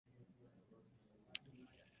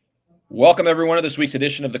Welcome everyone to this week's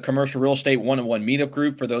edition of the Commercial Real Estate 101 Meetup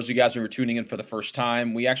Group. For those of you guys who are tuning in for the first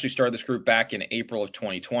time, we actually started this group back in April of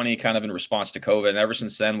 2020, kind of in response to COVID. And ever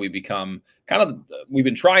since then, we've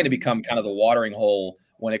been trying to become kind of the watering hole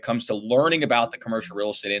when it comes to learning about the commercial real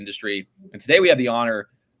estate industry. And today we have the honor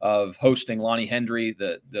of hosting Lonnie Hendry,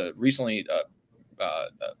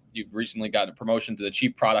 you've recently got a promotion to the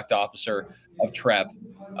Chief Product Officer of TREP.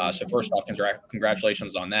 So first off,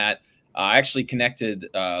 congratulations on that. I actually connected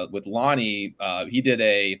with Lonnie. He did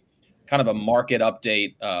a kind of a market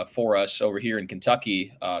update for us over here in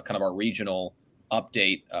Kentucky, kind of our regional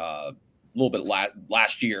update a little bit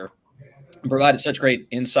last year. Provided such great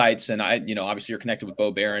insights. And obviously you're connected with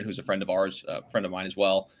Bo Barron, who's a friend of ours, a friend of mine as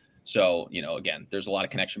well. So, again, there's a lot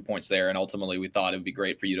of connection points there. And ultimately we thought it would be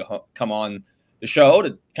great for you to come on the show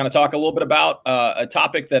to kind of talk a little bit about a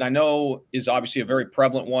topic that I know is obviously a very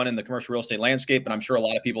prevalent one in the commercial real estate landscape, and I'm sure a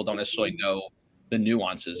lot of people don't necessarily know the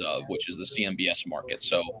nuances of, which is the CMBS market.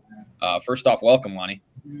 So first off, welcome, Lonnie.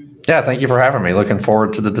 Yeah, thank you for having me. Looking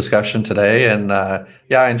forward to the discussion today. And I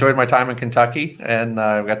enjoyed my time in Kentucky, and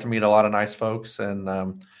got to meet a lot of nice folks, and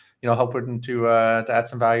hoping to add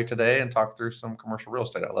some value today and talk through some commercial real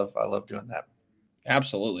estate. I love doing that.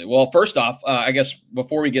 Absolutely. Well, first off, I guess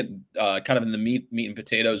before we get kind of in the meat and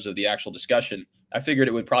potatoes of the actual discussion, I figured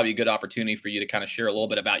it would probably be a good opportunity for you to kind of share a little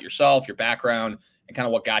bit about yourself, your background, and kind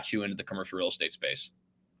of what got you into the commercial real estate space.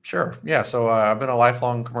 Sure. Yeah. So I've been a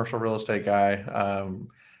lifelong commercial real estate guy.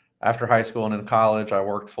 After high school and in college, I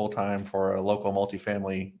worked full-time for a local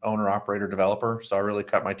multifamily owner, operator, developer. So I really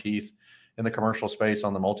cut my teeth in the commercial space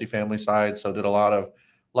on the multifamily side. So did a lot of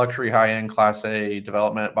luxury, high-end Class A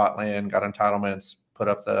development, bought land, got entitlements, put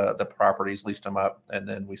up the properties, leased them up, and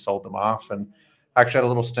then we sold them off. And actually had a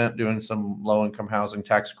little stint doing some low-income housing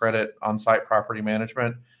tax credit on-site property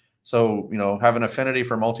management. So, have an affinity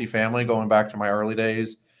for multifamily going back to my early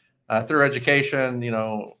days. Through education,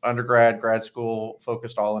 undergrad, grad school,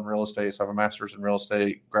 focused all in real estate. So I have a master's in real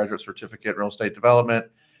estate, graduate certificate in real estate development,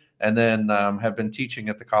 and then have been teaching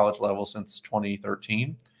at the college level since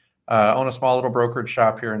 2013. Own a small little brokerage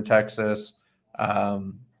shop here in Texas,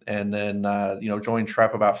 and then joined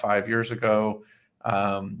TREP about 5 years ago,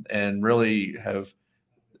 and really have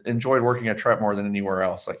enjoyed working at TREP more than anywhere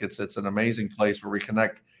else. Like it's an amazing place where we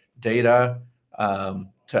connect data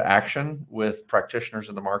to action with practitioners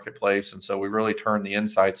in the marketplace, and so we really turn the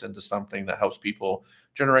insights into something that helps people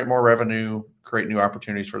generate more revenue, create new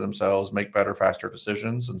opportunities for themselves, make better, faster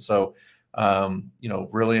decisions. And so,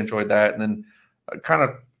 really enjoyed that. And then kind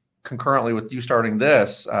of concurrently with you starting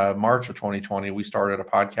this, March of 2020, we started a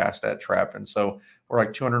podcast at TREP. And so we're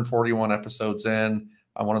like 241 episodes in.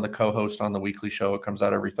 I'm one of the co-hosts on the weekly show. It comes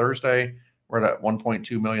out every Thursday. We're at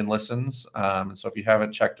 1.2 million listens. And so if you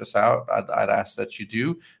haven't checked us out, I'd ask that you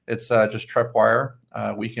do. It's just Trepwire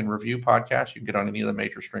Weekend Review podcast. You can get on any of the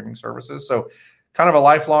major streaming services. So kind of a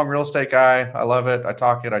lifelong real estate guy. I love it. I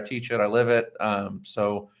talk it. I teach it. I live it.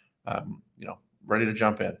 Ready to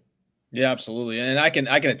jump in. Yeah, absolutely. And I can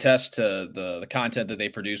attest to the content that they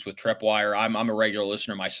produce with Trepwire. I'm a regular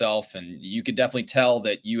listener myself, and you can definitely tell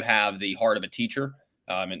that you have the heart of a teacher.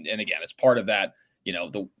 And again, it's part of that,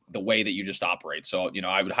 the way that you just operate. So,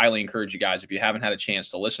 I would highly encourage you guys, if you haven't had a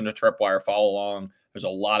chance to listen to Trepwire, follow along. There's a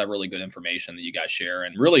lot of really good information that you guys share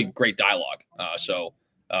and really great dialogue. So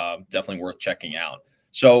definitely worth checking out.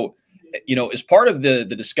 So, as part of the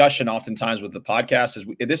discussion, oftentimes with the podcast,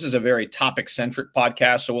 this is a very topic centric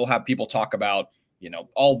podcast. So we'll have people talk about,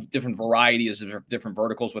 all different varieties of different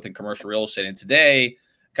verticals within commercial real estate. And today,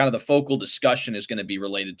 kind of the focal discussion is going to be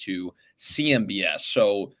related to CMBS.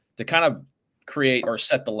 So to kind of create or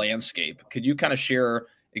set the landscape, could you kind of share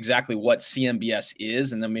exactly what CMBS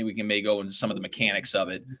is? And then maybe we can go into some of the mechanics of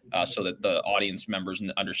it so that the audience members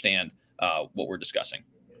understand what we're discussing.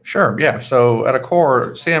 Sure. Yeah. So at a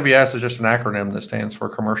core, CMBS is just an acronym that stands for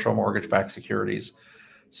Commercial Mortgage-Backed Securities.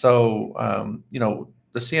 So,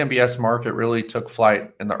 the CMBS market really took flight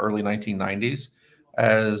in the early 1990s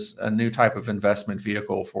as a new type of investment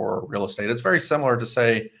vehicle for real estate. It's very similar to,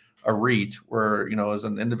 say, a REIT, where, as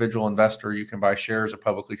an individual investor, you can buy shares of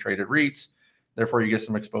publicly traded REITs. Therefore, you get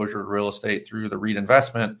some exposure to real estate through the REIT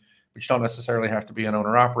investment, but you don't necessarily have to be an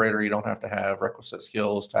owner operator. You don't have to have requisite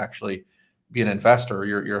skills to actually be an investor.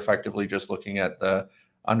 You're effectively just looking at the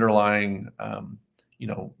underlying,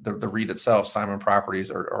 the REIT itself, Simon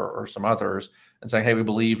Properties or some others, and saying, hey, we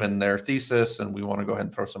believe in their thesis and we want to go ahead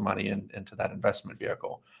and throw some money into that investment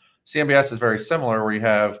vehicle. CMBS is very similar, where you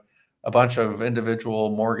have a bunch of individual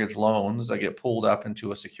mortgage loans that get pulled up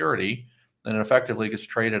into a security and it effectively gets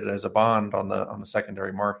traded as a bond on the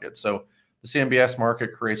secondary market. So the CMBS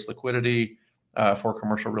market creates liquidity for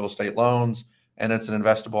commercial real estate loans. and it's an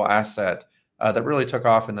investable asset that really took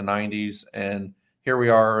off in the 90s. And here we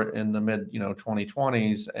are in the mid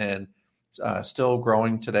 2020s and still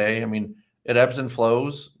growing today. I mean, it ebbs and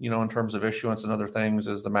flows, in terms of issuance and other things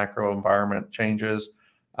as the macro environment changes.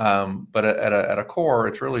 But at a core,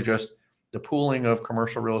 it's really just the pooling of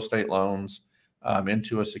commercial real estate loans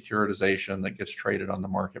into a securitization that gets traded on the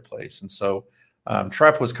marketplace. And so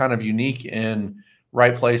TREP was kind of unique in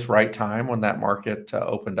right place, right time when that market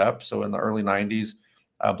opened up. So in the early 90s,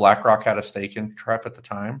 BlackRock had a stake in TREP at the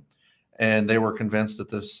time, and they were convinced that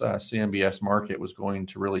this CMBS market was going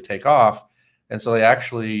to really take off. And so they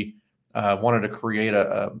actually wanted to create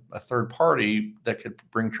a third party that could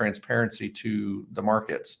bring transparency to the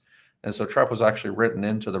markets. And so TREP was actually written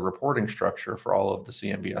into the reporting structure for all of the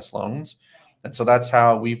CMBS loans. And so that's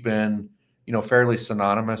how we've been, fairly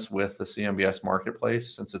synonymous with the CMBS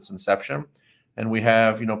marketplace since its inception. And we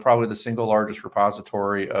have, probably the single largest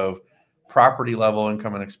repository of property level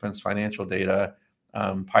income and expense financial data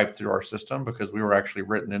piped through our system because we were actually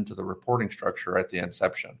written into the reporting structure at the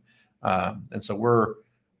inception. And so we're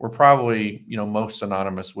probably, most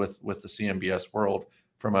synonymous with the CMBS world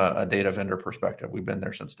from a data vendor perspective. We've been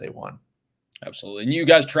there since day one. Absolutely. And you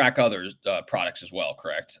guys track others products as well,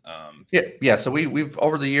 correct? Yeah. So we've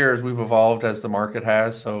over the years, we've evolved as the market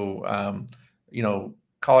has. So,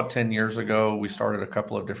 call it 10 years ago, we started a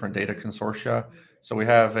couple of different data consortia. So we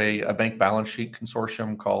have a bank balance sheet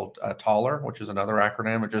consortium called TALR, which is another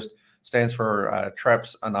acronym. It just stands for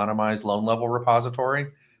TREP's Anonymized Loan Level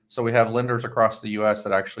Repository. So we have lenders across the U.S.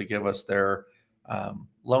 that actually give us their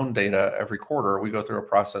loan data every quarter. We go through a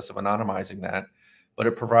process of anonymizing that, but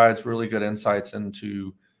it provides really good insights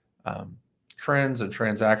into trends and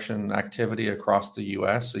transaction activity across the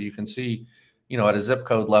U.S. So you can see, at a zip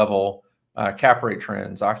code level, cap rate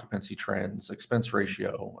trends, occupancy trends, expense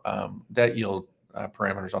ratio, debt yield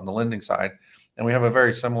parameters on the lending side. And we have a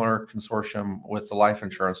very similar consortium with the life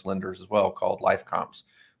insurance lenders as well called Life Comps.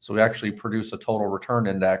 So we actually produce a total return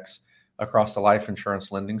index across the life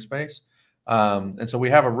insurance lending space. And so we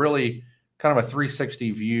have a really kind of a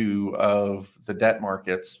 360 view of the debt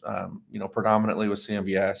markets, predominantly with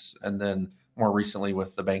CMBS, and then more recently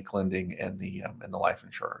with the bank lending and the life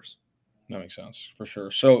insurers. That makes sense for sure.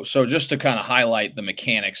 So just to kind of highlight the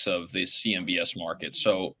mechanics of the CMBS market.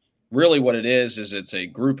 So really what it is it's a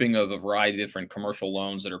grouping of a variety of different commercial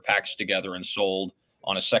loans that are packaged together and sold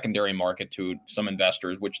on a secondary market to some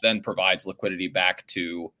investors, which then provides liquidity back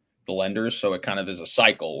to the lenders. So it kind of is a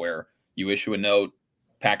cycle where you issue a note,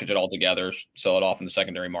 package it all together, sell it off in the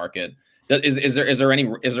secondary market. Is there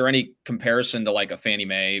any comparison to like a Fannie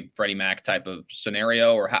Mae, Freddie Mac type of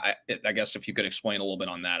scenario, or how, I guess if you could explain a little bit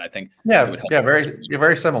on that, I think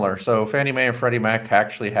very similar. So Fannie Mae and Freddie Mac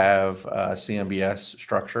actually have CMBS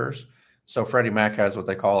structures. So Freddie Mac has what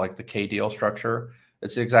they call like the K deal structure.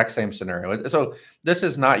 It's the exact same scenario. So this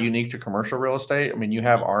is not unique to commercial real estate. I mean, you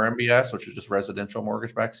have RMBS, which is just residential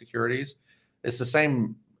mortgage-backed securities. It's the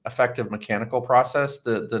same effective mechanical process.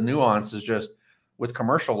 The nuance is just with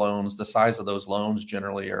commercial loans, the size of those loans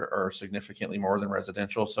generally are significantly more than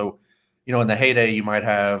residential. So, in the heyday, you might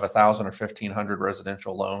have 1,000 or 1,500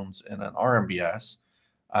 residential loans in an RMBS.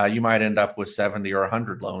 You might end up with 70 or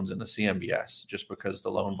 100 loans in the CMBS just because the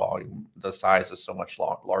loan volume, the size is so much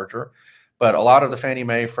larger. But a lot of the Fannie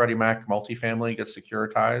Mae, Freddie Mac multifamily gets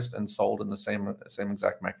securitized and sold in the same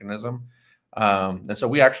exact mechanism. And so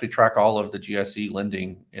we actually track all of the GSE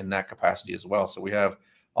lending in that capacity as well. So we have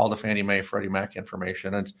all the Fannie Mae, Freddie Mac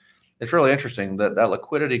information. And it's really interesting that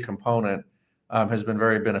liquidity component has been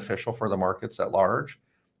very beneficial for the markets at large.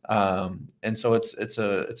 And so it's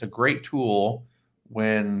a great tool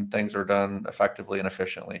when things are done effectively and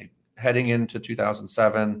efficiently. Heading into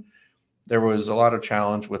 2007, there was a lot of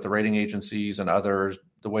challenge with the rating agencies and others.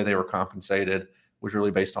 The way they were compensated was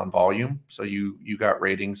really based on volume. So you got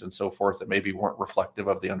ratings and so forth that maybe weren't reflective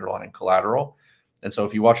of the underlying collateral. And so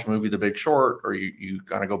if you watch the movie The Big Short, or you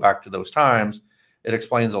kind of go back to those times, it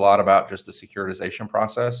explains a lot about just the securitization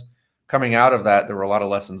process. Coming out of that, there were a lot of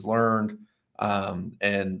lessons learned,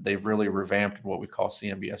 and they've really revamped what we call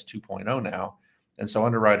CMBS 2.0 now. And so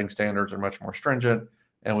underwriting standards are much more stringent.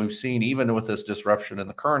 And we've seen, even with this disruption in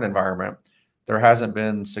the current environment, there hasn't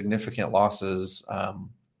been significant losses,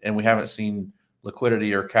 and we haven't seen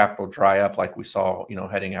liquidity or capital dry up like we saw,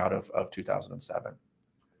 heading out of 2007.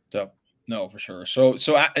 So, no, for sure. So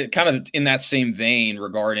kind of in that same vein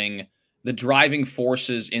regarding the driving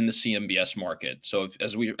forces in the CMBS market. So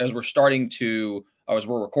as we're recording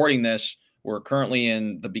this, we're currently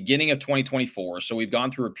in the beginning of 2024. So we've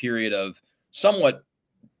gone through a period of somewhat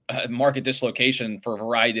market dislocation for a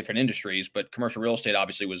variety of different industries, but commercial real estate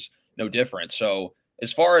obviously was no different. So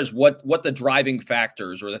as far as what the driving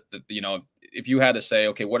factors, or if you had to say,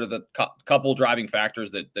 okay, what are the couple driving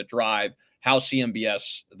factors that drive how the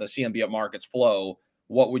CMBS markets flow,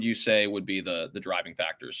 what would you say would be the driving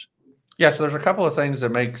factors? Yeah, so there's a couple of things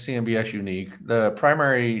that make CMBS unique. The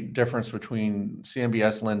primary difference between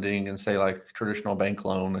CMBS lending and, say, like traditional bank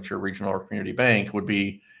loan at your regional or community bank would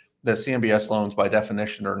be that CMBS loans by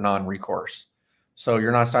definition are non-recourse. So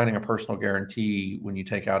you're not signing a personal guarantee when you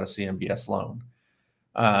take out a CMBS loan,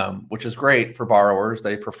 which is great for borrowers.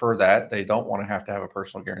 They prefer that. They don't want to have a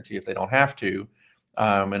personal guarantee if they don't have to.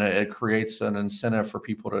 And it creates an incentive for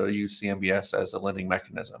people to use CMBS as a lending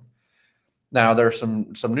mechanism. Now, there's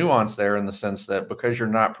some nuance there in the sense that because you're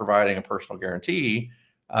not providing a personal guarantee,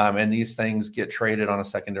 and these things get traded on a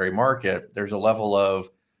secondary market, there's a level of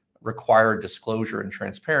required disclosure and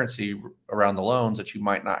transparency around the loans that you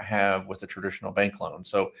might not have with a traditional bank loan.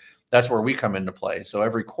 So that's where we come into play. So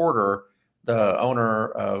every quarter, the owner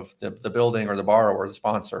of the building or the borrower, the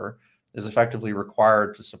sponsor, is effectively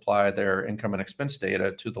required to supply their income and expense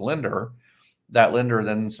data to the lender. That lender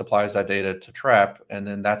then supplies that data to TREP, and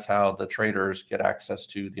then that's how the traders get access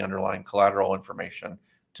to the underlying collateral information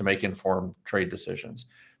to make informed trade decisions.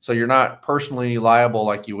 So you're not personally liable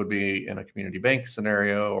like you would be in a community bank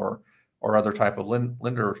scenario or other type of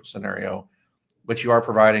lender scenario, but you are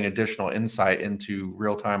providing additional insight into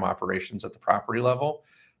real-time operations at the property level.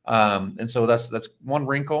 And so that's one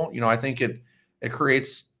wrinkle. I think it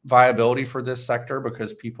creates viability for this sector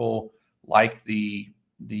because people like the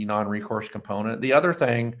non-recourse component. The other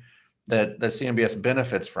thing that CMBS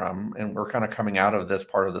benefits from, and we're kind of coming out of this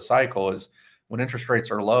part of the cycle, is when interest rates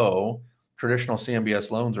are low, traditional CMBS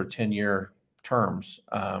loans are 10-year terms.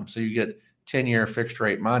 So you get 10-year fixed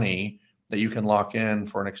rate money that you can lock in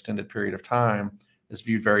for an extended period of time is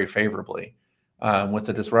viewed very favorably. With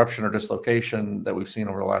the disruption or dislocation that we've seen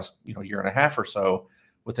over the last year and a half or so,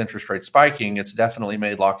 with interest rates spiking, it's definitely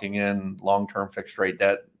made locking in long-term fixed rate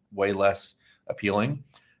debt way less appealing.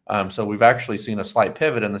 So we've actually seen a slight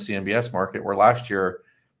pivot in the CMBS market where last year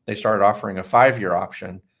they started offering a 5-year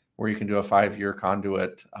option where you can do a 5-year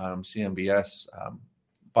conduit CMBS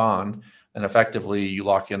bond, and effectively you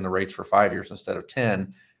lock in the rates for 5 years instead of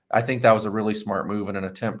 10. I think that was a really smart move in an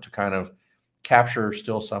attempt to kind of capture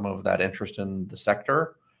still some of that interest in the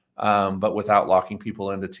sector, but without locking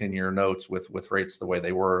people into 10-year notes with rates the way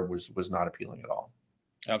they were was not appealing at all.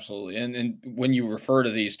 Absolutely. And when you refer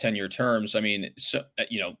to these 10-year terms, I mean, so,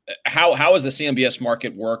 how does the CMBS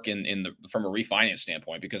market work from a refinance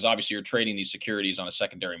standpoint? Because obviously you're trading these securities on a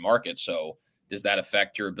secondary market. So does that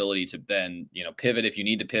affect your ability to then, pivot if you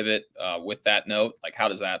need to pivot with that note? Like how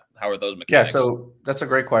are those mechanics? Yeah, so that's a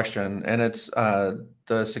great question. And it's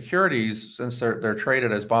the securities, since they're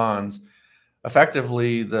traded as bonds,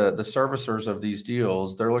 effectively the servicers of these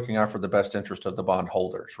deals, they're looking out for the best interest of the bond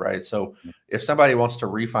holders, right? So if somebody wants to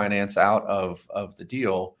refinance out of the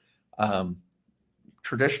deal,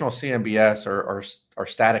 traditional CMBS are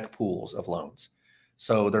static pools of loans.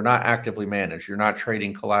 So they're not actively managed. You're not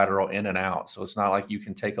trading collateral in and out. So it's not like you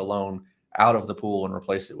can take a loan out of the pool and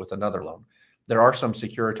replace it with another loan. There are some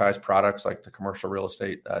securitized products like the commercial real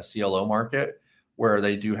estate CLO market where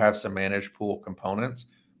they do have some managed pool components.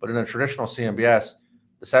 But in a traditional CMBS,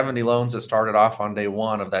 the 70 loans that started off on day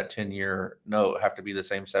one of that 10-year note have to be the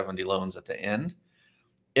same 70 loans at the end.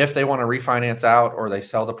 If they want to refinance out or they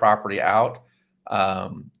sell the property out,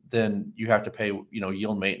 then you have to pay,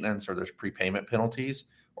 yield maintenance, or there's prepayment penalties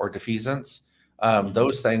or defeasance.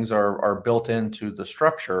 Those things are built into the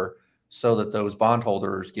structure so that those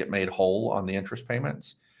bondholders get made whole on the interest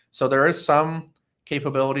payments. So there is some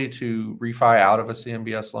capability to refi out of a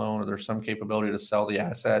CMBS loan, or there's some capability to sell the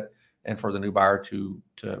asset and for the new buyer to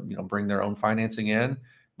bring their own financing in,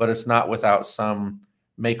 but it's not without some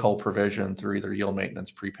make whole provision through either yield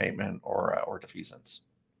maintenance, prepayment, or defeasance.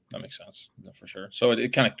 That makes sense, for sure. So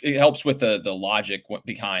it helps with the logic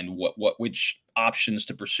behind which options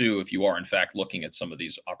to pursue if you are in fact looking at some of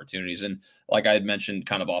these opportunities. And like I had mentioned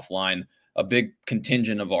kind of offline, a big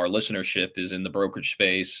contingent of our listenership is in the brokerage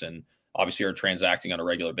space and obviously are transacting on a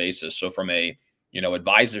regular basis. So from a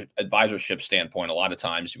advisorship standpoint, a lot of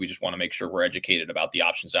times we just want to make sure we're educated about the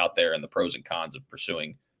options out there and the pros and cons of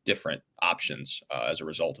pursuing different options as a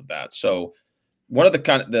result of that. So one of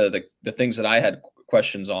the things that I had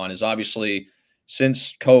questions on is obviously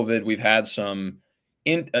since COVID, we've had some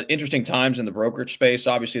interesting times in the brokerage space.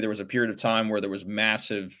 Obviously, there was a period of time where there was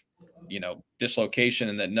massive, dislocation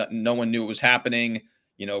and that no one knew it was happening.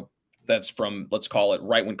 That's from, let's call it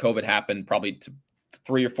right when COVID happened, probably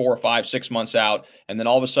 3 or 4 or 5, 6 months out. And then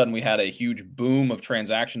all of a sudden we had a huge boom of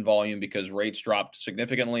transaction volume because rates dropped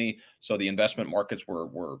significantly. So the investment markets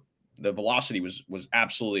were the velocity was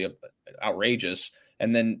absolutely outrageous.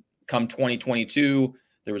 And then come 2022,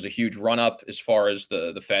 there was a huge run up as far as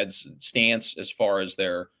the Fed's stance, as far as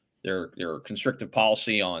their constrictive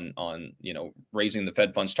policy on raising the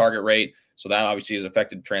Fed funds target rate. So that obviously has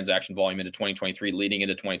affected transaction volume into 2023, leading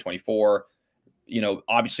into 2024.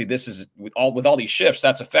 Obviously this is with all these shifts,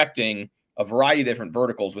 that's affecting a variety of different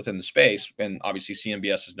verticals within the space, and obviously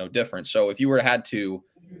CMBS is no different. So if you were had to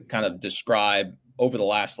kind of describe over the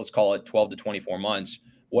last, let's call it 12 to 24 months,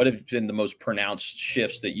 what have been the most pronounced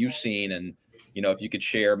shifts that you've seen? And, if you could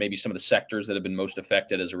share maybe some of the sectors that have been most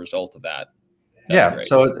affected as a result of that. Yeah.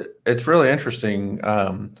 So it's really interesting.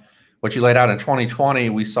 What you laid out in 2020,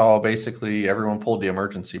 we saw basically everyone pulled the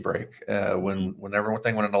emergency brake. When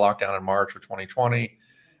everything went into lockdown in March of 2020,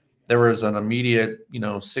 there was an immediate,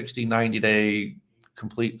 60, 90-day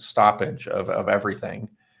complete stoppage of everything.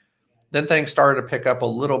 Then things started to pick up a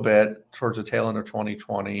little bit towards the tail end of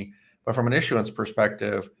 2020. But from an issuance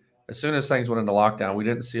perspective, as soon as things went into lockdown, we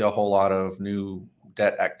didn't see a whole lot of new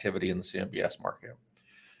debt activity in the CMBS market.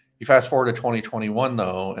 You fast forward to 2021,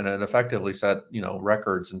 though, and it effectively set,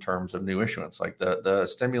 records in terms of new issuance. Like the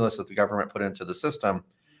stimulus that the government put into the system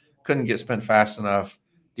couldn't get spent fast enough.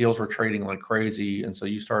 Deals were trading like crazy. And so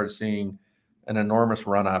you started seeing an enormous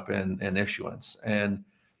run up in issuance. And,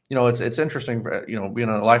 it's interesting, being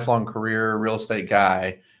a lifelong career real estate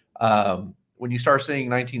guy, when you start seeing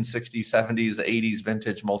 1960s, 70s, 80s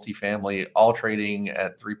vintage multifamily all trading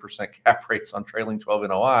at 3% cap rates on trailing 12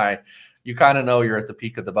 NOI, you kind of know you're at the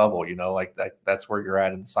peak of the bubble, like that's where you're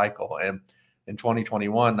at in the cycle. And in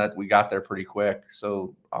 2021, that we got there pretty quick.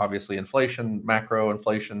 So obviously macro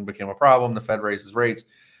inflation became a problem. The Fed raises rates.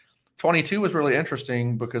 22 was really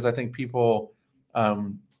interesting because I think people,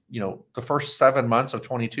 the first 7 months of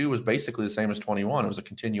 22 was basically the same as 21. It was a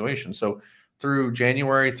continuation. So through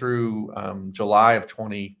January through July of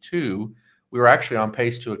 22, we were actually on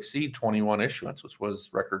pace to exceed 21 issuance, which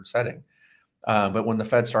was record setting. But when the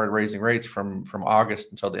Fed started raising rates from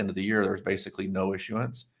August until the end of the year, there was basically no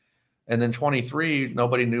issuance. And then 23,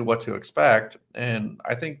 nobody knew what to expect. And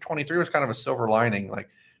I think 23 was kind of a silver lining. Like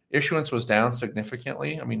issuance was down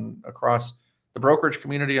significantly. I mean, across the brokerage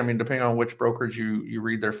community, depending on which brokerage you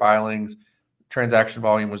read their filings, transaction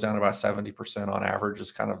volume was down about 70% on average is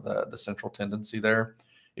kind of the central tendency there.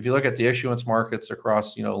 If you look at the issuance markets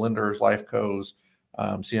across, lenders, life cos,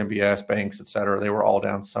 CMBS, banks, et cetera, they were all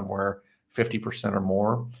down somewhere 50% or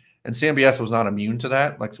more. And CMBS was not immune to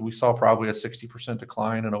that. So we saw probably a 60%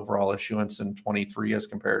 decline in overall issuance in 23 as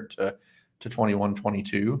compared to 21,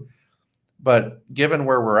 22. But given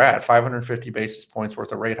where we're at, 550 basis points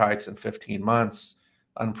worth of rate hikes in 15 months,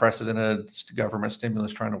 unprecedented government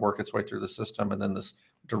stimulus trying to work its way through the system, and then this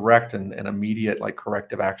direct and immediate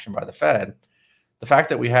corrective action by the Fed, the fact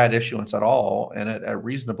that we had issuance at all and at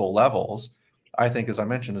reasonable levels, I think, as I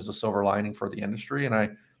mentioned, is a silver lining for the industry. And I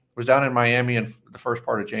was down in Miami in the first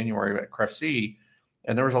part of January at CREFC,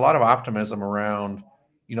 and there was a lot of optimism around,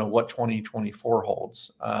 what 2024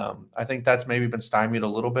 holds. I think that's maybe been stymied a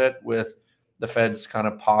little bit with the Fed's kind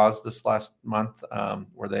of pause this last month,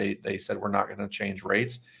 where they said we're not going to change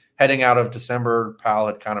rates. Heading out of December, Powell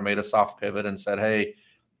had kind of made a soft pivot and said, hey,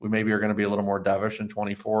 we maybe are going to be a little more dovish in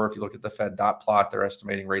 24. If you look at the Fed dot plot, they're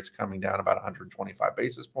estimating rates coming down about 125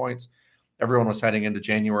 basis points. Everyone was heading into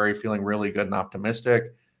January feeling really good and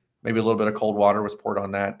optimistic. Maybe a little bit of cold water was poured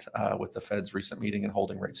on that with the Fed's recent meeting and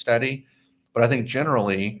holding rates steady. But I think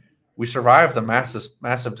generally we survived the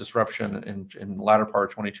massive disruption in the latter part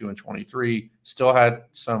of 22 and 23, still had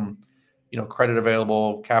some, credit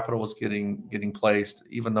available, capital was getting placed,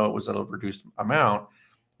 even though it was at a reduced amount.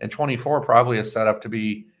 And 24 probably is set up to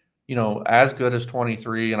be, as good as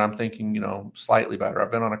 23. And I'm thinking, slightly better.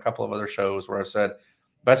 I've been on a couple of other shows where I've said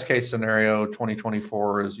best case scenario,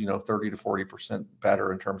 2024 is, 30 to 40%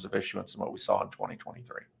 better in terms of issuance than what we saw in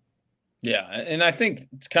 2023. Yeah. And I think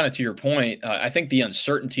kind of to your point, I think the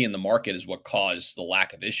uncertainty in the market is what caused the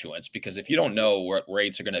lack of issuance, because if you don't know what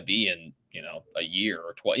rates are going to be in, a year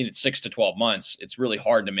or 6 to 12 months, it's really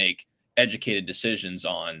hard to make educated decisions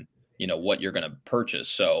on, what you're going to purchase.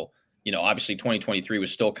 So, obviously 2023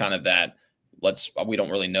 was still kind of that, we don't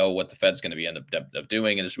really know what the Fed's going to be end up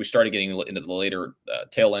doing. And as we started getting into the later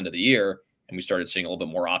tail end of the year, and we started seeing a little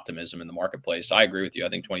bit more optimism in the marketplace, I agree with you. I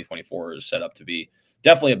think 2024 is set up to be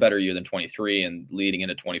definitely a better year than 23, and leading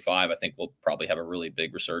into 25, I think we'll probably have a really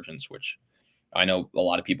big resurgence, which I know a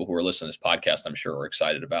lot of people who are listening to this podcast, I'm sure, are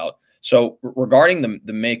excited about. So regarding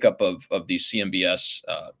the makeup of these CMBS,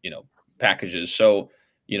 packages. So,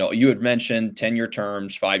 you had mentioned 10-year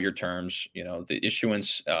terms, 5-year terms, the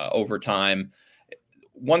issuance over time.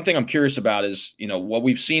 one thing I'm curious about is, what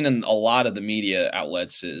we've seen in a lot of the media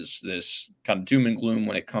outlets is this kind of doom and gloom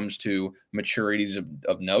when it comes to maturities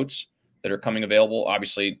of notes that are coming available.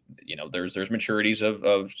 Obviously, there's maturities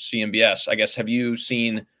of CMBS. I guess, have you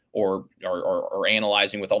seen or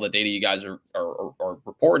analyzing with all the data you guys are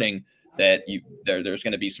reporting that there's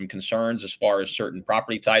going to be some concerns as far as certain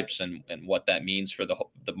property types and what that means for the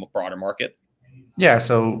broader market? Yeah,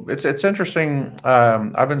 so it's interesting.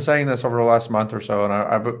 I've been saying this over the last month or so, and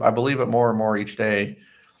I believe it more and more each day.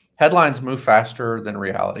 Headlines move faster than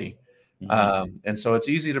reality. Mm-hmm. And so it's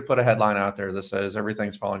easy to put a headline out there that says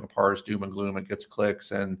everything's falling apart, it's doom and gloom, it gets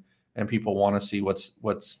clicks, and people want to see what's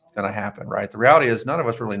going to happen, right? The reality is none of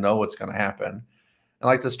us really know what's going to happen. And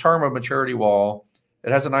like this term of maturity wall,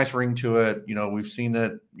 it has a nice ring to it. We've seen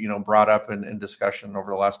it, brought up in discussion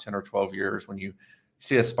over the last 10 or 12 years when you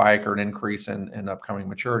see a spike or an increase in upcoming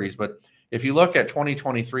maturities. But if you look at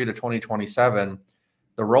 2023 to 2027,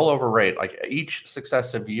 the rollover rate, like each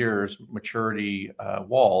successive year's maturity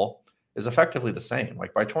wall, is effectively the same.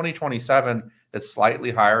 Like by 2027, it's slightly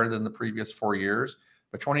higher than the previous 4 years,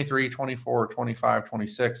 but 23, 24, 25,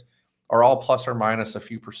 26 are all plus or minus a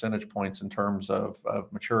few percentage points in terms of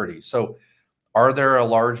maturity. So are there a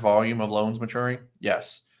large volume of loans maturing?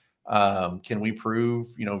 Yes. Can we prove,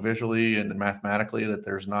 visually and mathematically that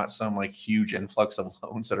there's not some like huge influx of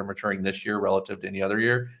loans that are maturing this year relative to any other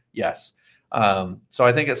year? Yes. So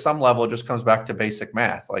I think at some level, it just comes back to basic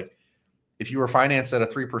math. Like if you were financed at a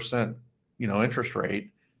 3%, interest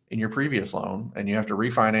rate in your previous loan, and you have to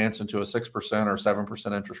refinance into a 6% or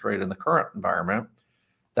 7% interest rate in the current environment,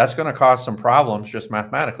 that's going to cause some problems just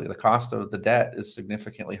mathematically. The cost of the debt is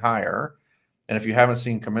significantly higher. And if you haven't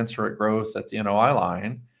seen commensurate growth at the NOI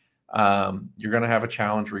line, you're going to have a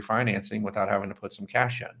challenge refinancing without having to put some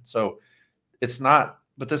cash in. So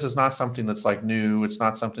but this is not something that's like new. It's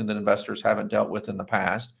not something that investors haven't dealt with in the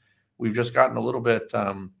past. We've just gotten a little bit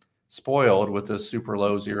spoiled with this super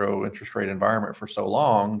low zero interest rate environment for so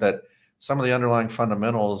long that some of the underlying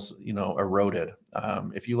fundamentals, eroded.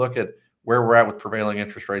 If you look at where we're at with prevailing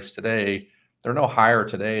interest rates today, they're no higher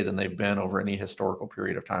today than they've been over any historical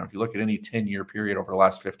period of time. If you look at any 10-year period over the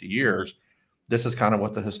last 50 years, this is kind of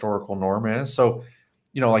what the historical norm is. So,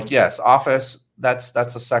 yes, office, that's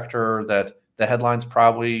a sector that the headlines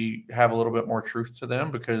probably have a little bit more truth to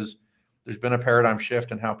them because there's been a paradigm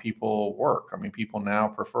shift in how people work. I mean, people now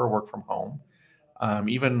prefer work from home.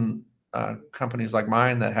 Even companies like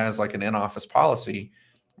mine that has like an in-office policy,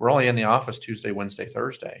 we're only in the office Tuesday, Wednesday,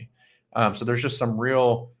 Thursday. So there's just some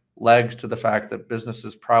real legs to the fact that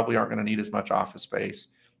businesses probably aren't going to need as much office space.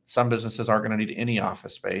 Some businesses aren't going to need any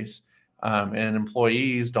office space. And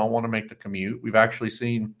employees don't want to make the commute. We've actually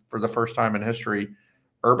seen for the first time in history,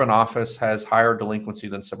 urban office has higher delinquency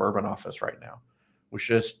than suburban office right now, which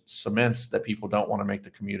just cements that people don't want to make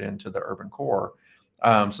the commute into the urban core.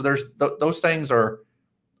 So there's those things are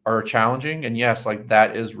challenging. And yes, like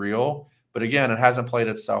that is real. But again, it hasn't played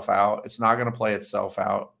itself out. It's not going to play itself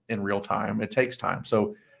out in real time. It takes time.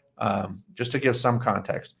 So just to give some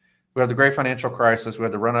context, we had the great financial crisis. We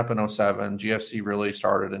had the run up in 2007. GFC really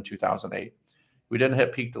started in 2008. We didn't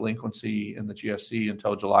hit peak delinquency in the GFC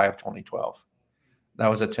until July of 2012. That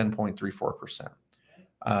was at 10.34%.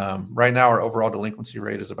 Right now, our overall delinquency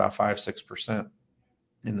rate is about 5-6%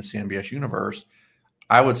 in the CMBS universe.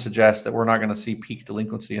 I would suggest that we're not going to see peak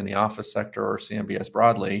delinquency in the office sector or CMBS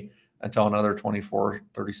broadly until another 24,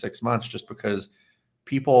 36 months, just because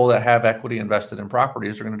people that have equity invested in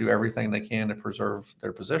properties are going to do everything they can to preserve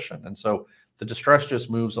their position. And so the distress just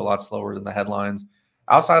moves a lot slower than the headlines.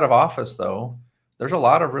 Outside of office, though, there's a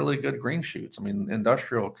lot of really good green shoots. I mean,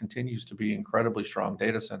 industrial continues to be incredibly strong.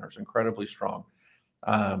 Data centers, incredibly strong.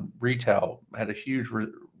 Retail had a huge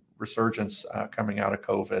resurgence coming out of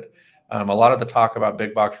COVID. A lot of the talk about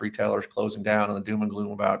big box retailers closing down and the doom and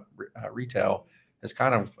gloom about retail has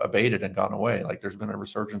kind of abated and gone away. Like there's been a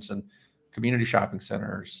resurgence in community shopping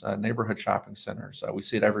centers, neighborhood shopping centers. We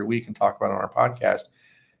see it every week and talk about it on our podcast.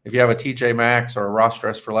 If you have a TJ Maxx or a Ross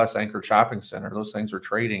Dress for Less anchored shopping center, those things are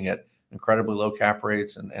trading at incredibly low cap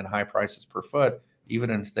rates and high prices per foot, even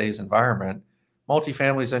in today's environment.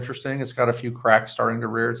 Multifamily is interesting. It's got a few cracks starting to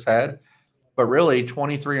rear its head. But really,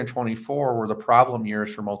 23 and 24 were the problem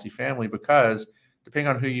years for multifamily because depending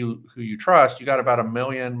on who you trust, you got about 1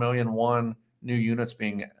 million new units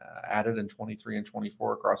being added in 23 and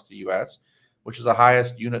 24 across the U.S., which is the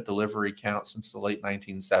highest unit delivery count since the late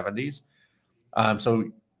 1970s.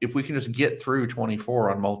 So if we can just get through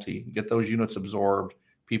 24 on multi, get those units absorbed,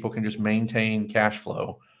 people can just maintain cash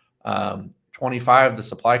flow. 25, the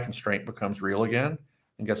supply constraint becomes real again.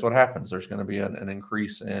 And guess what happens? There's going to be an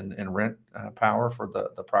increase in rent power for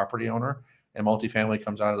the property owner. and multifamily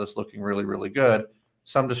comes out of this looking really, really good.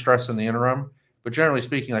 Some distress in the interim, but generally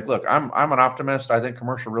speaking, like, look, I'm an optimist. I think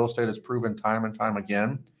commercial real estate has proven time and time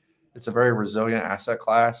again it's a very resilient asset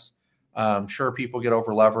class. Sure, people get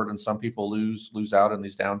over levered and some people lose out in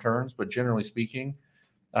these downturns, but generally speaking,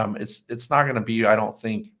 it's not going to be, I don't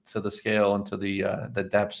think, to the scale and to the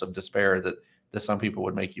depths of despair that some people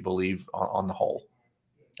would make you believe on the whole.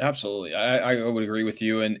 Absolutely. I would agree with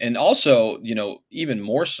you. And also, even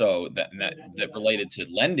more so that related to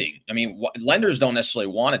lending. I mean, lenders don't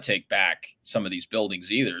necessarily want to take back some of these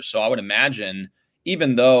buildings either. So I would imagine,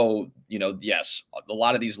 even though, yes, a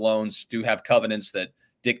lot of these loans do have covenants that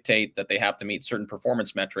dictate that they have to meet certain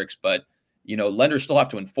performance metrics, but, lenders still have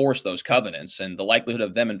to enforce those covenants, and the likelihood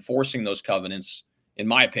of them enforcing those covenants, in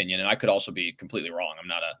my opinion, and I could also be completely wrong. I'm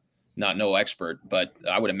not no expert, but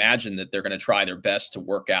I would imagine that they're going to try their best to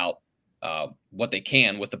work out what they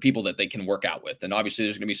can with the people that they can work out with. And obviously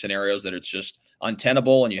there's going to be scenarios that it's just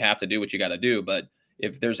untenable and you have to do what you got to do. But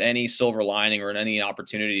if there's any silver lining or any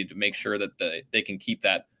opportunity to make sure that they can keep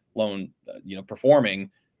that loan, performing,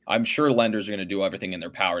 I'm sure lenders are going to do everything in their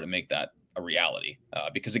power to make that a reality.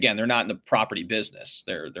 Because again, they're not in the property business.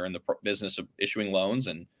 They're in the business of issuing loans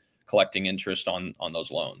and collecting interest on those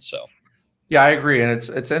loans. So. Yeah, I agree, and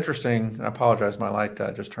it's interesting. I apologize, my light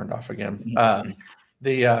just turned off again.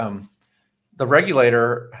 The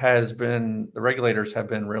regulators have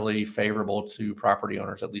been really favorable to property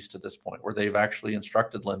owners, at least to this point, where they've actually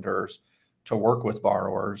instructed lenders to work with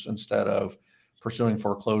borrowers instead of pursuing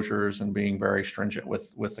foreclosures and being very stringent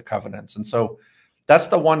with the covenants. And so that's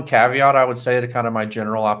the one caveat I would say to kind of my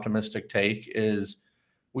general optimistic take is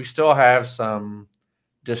we still have some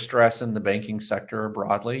distress in the banking sector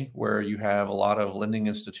broadly, where you have a lot of lending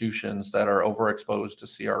institutions that are overexposed to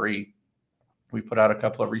CRE. We put out a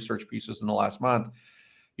couple of research pieces in the last month.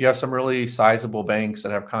 You have some really sizable banks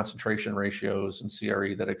that have concentration ratios in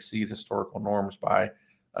CRE that exceed historical norms by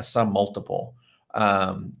some multiple.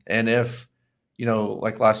 And if,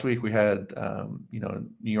 like last week we had, New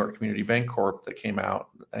York Community Bank Corp that came out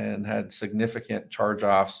and had significant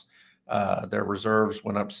charge-offs. Their reserves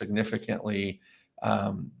went up significantly.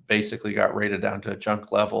 Basically got rated down to a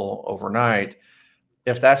junk level overnight.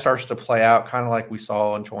 If that starts to play out kind of like we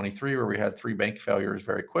saw in 23, where we had 3 bank failures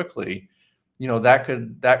very quickly,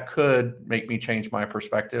 that could make me change my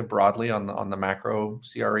perspective broadly on the macro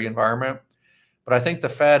CRE environment. But I think the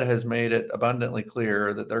Fed has made it abundantly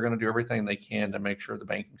clear that they're going to do everything they can to make sure the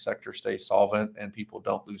banking sector stays solvent and people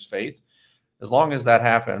don't lose faith. As long as that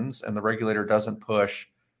happens and the regulator doesn't push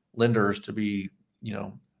lenders to be,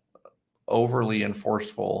 overly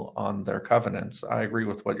enforceful on their covenants, I agree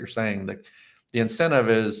with what you're saying. The incentive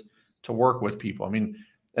is to work with people. I mean,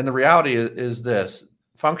 and the reality is this: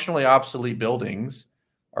 functionally obsolete buildings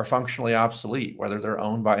are functionally obsolete, whether they're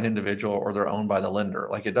owned by an individual or they're owned by the lender.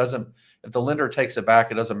 Like, it doesn't, if the lender takes it back,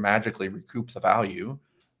 it doesn't magically recoup the value.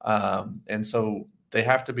 And so they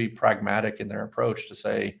have to be pragmatic in their approach to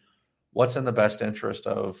say, what's in the best interest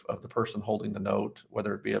of the person holding the note,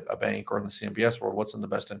 whether it be a bank or in the CMBS world, what's in the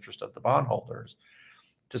best interest of the bondholders,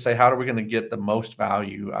 to say, how are we going to get the most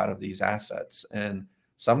value out of these assets? And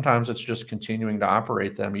sometimes it's just continuing to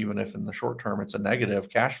operate them, even if in the short term it's a negative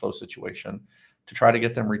cash flow situation, to try to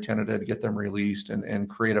get them re-tenanted, get them released, and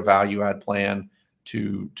create a value add plan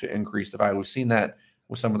to increase the value. We've seen that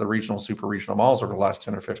with some of the regional, super regional malls over the last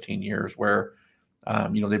 10 or 15 years where,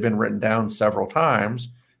 they've been written down several times,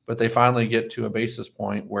 but they finally get to a basis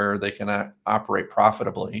point where they can operate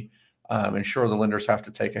profitably. And sure, the lenders have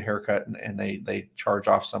to take a haircut and they charge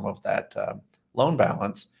off some of that loan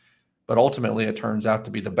balance. But ultimately, it turns out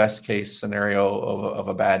to be the best case scenario of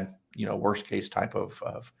a bad, worst case type of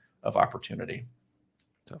opportunity.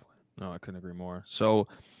 Definitely. No, I couldn't agree more. So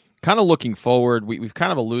kind of looking forward, we've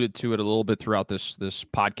kind of alluded to it a little bit throughout this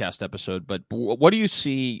podcast episode, but what do you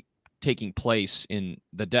see taking place in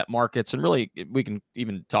the debt markets? And really, we can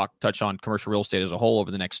even touch on commercial real estate as a whole over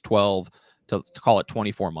the next 12 to call it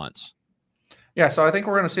 24 months. Yeah, so I think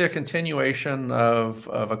we're going to see a continuation of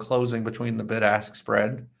a closing between the bid-ask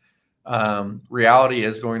spread. Reality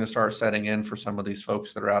is going to start setting in for some of these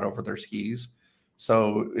folks that are out over their skis.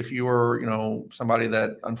 So if you were, somebody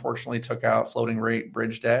that unfortunately took out floating rate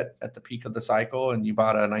bridge debt at the peak of the cycle and you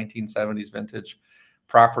bought a 1970s vintage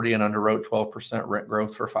property and underwrote 12% rent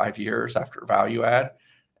growth for 5 years after value add,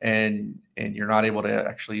 and you're not able to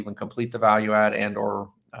actually even complete the value add and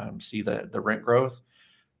or see the rent growth,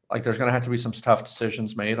 like, there's going to have to be some tough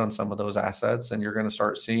decisions made on some of those assets, and you're going to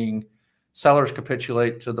start seeing sellers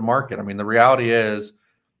capitulate to the market. I mean, the reality is,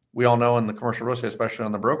 we all know in the commercial real estate, especially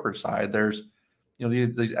on the brokerage side, there's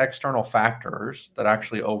these external factors that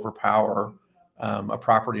actually overpower a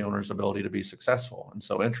property owner's ability to be successful. And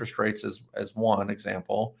so interest rates is as one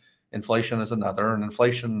example, inflation is another, and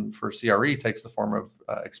inflation for CRE takes the form of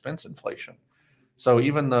expense inflation. So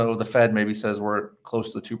even though the Fed maybe says we're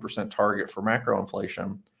close to the 2% target for macro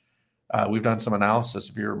inflation, we've done some analysis.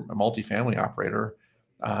 If you're a multifamily operator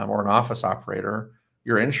or an office operator,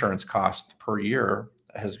 your insurance cost per year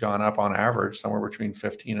has gone up on average somewhere between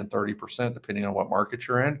 15 and 30%, depending on what market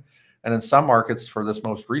you're in. And in some markets for this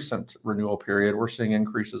most recent renewal period, we're seeing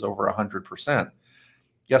increases over 100%.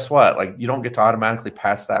 Guess what? Like, you don't get to automatically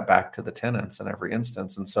pass that back to the tenants in every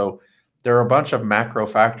instance. And so there are a bunch of macro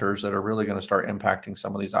factors that are really going to start impacting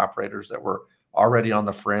some of these operators that were already on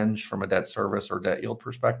the fringe from a debt service or debt yield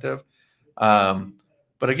perspective.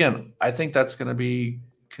 But again, I think that's going to be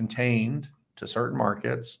contained to certain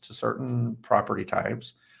markets, to certain property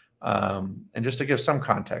types. And just to give some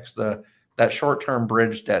context, that short-term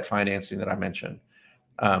bridge debt financing that I mentioned,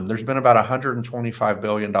 there's been about $125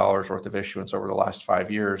 billion worth of issuance over the last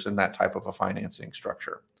 5 years in that type of a financing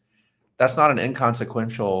structure. That's not an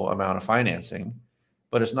inconsequential amount of financing,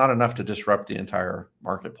 but it's not enough to disrupt the entire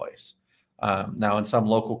marketplace. Now, in some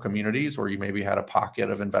local communities where you maybe had a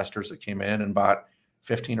pocket of investors that came in and bought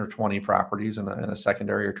 15 or 20 properties in a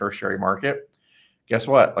secondary or tertiary market, guess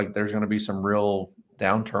what? Like, there's going to be some real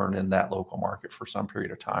downturn in that local market for some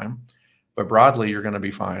period of time. But broadly, you're going to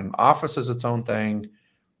be fine. Office is its own thing.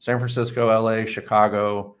 San Francisco, LA,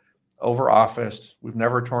 Chicago, over-officed. We've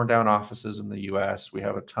never torn down offices in the U.S. We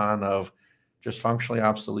have a ton of just functionally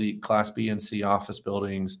obsolete Class B and C office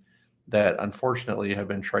buildings that unfortunately have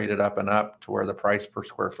been traded up and up to where the price per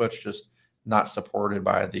square foot's just not supported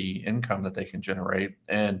by the income that they can generate.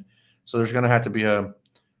 And so there's going to have to be a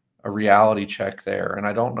reality check there. And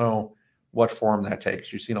I don't know what form that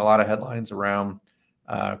takes. You've seen a lot of headlines around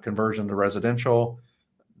conversion to residential.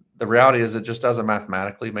 The reality is it just doesn't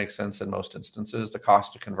mathematically make sense in most instances. The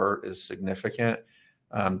cost to convert is significant.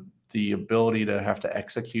 The ability to have to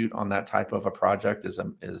execute on that type of a project is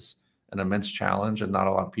an immense challenge, and not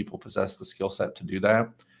a lot of people possess the skill set to do that.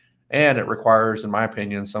 And it requires, in my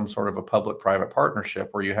opinion, some sort of a public-private partnership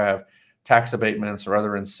where you have tax abatements or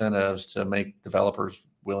other incentives to make developers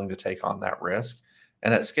willing to take on that risk.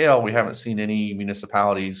 And at scale, we haven't seen any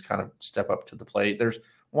municipalities kind of step up to the plate. There's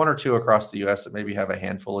one or two across the U.S. that maybe have a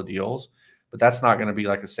handful of deals, but that's not going to be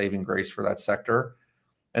like a saving grace for that sector.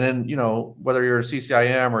 And then, whether you're a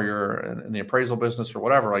CCIM or you're in the appraisal business or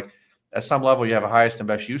whatever, like at some level, you have a highest and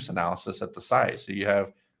best use analysis at the site. So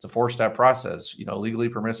it's a 4-step process, legally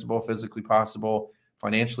permissible, physically possible,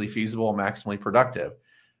 financially feasible, maximally productive.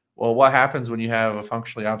 Well, what happens when you have a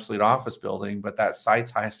functionally obsolete office building, but that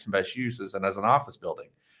site's highest and best use is as an office building?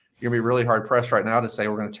 You're going to be really hard pressed right now to say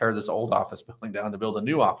we're going to tear this old office building down to build a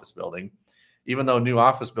new office building, even though new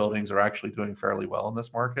office buildings are actually doing fairly well in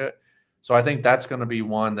this market. So I think that's going to be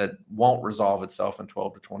one that won't resolve itself in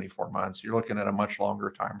 12 to 24 months. You're looking at a much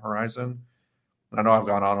longer time horizon. And I know I've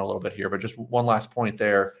gone on a little bit here, but just one last point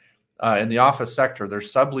there. In the office sector,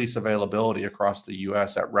 there's sublease availability across the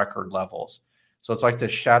U.S. at record levels. So it's like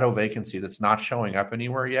this shadow vacancy that's not showing up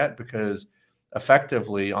anywhere yet because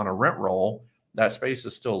effectively on a rent roll, that space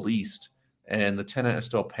is still leased and the tenant is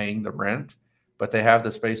still paying the rent, but they have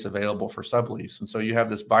the space available for sublease. And so you have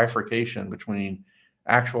this bifurcation between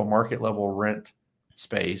actual market level rent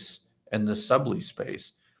space and the sublease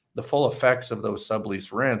space. The full effects of those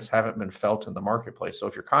sublease rents haven't been felt in the marketplace. So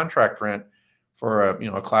if your contract rent for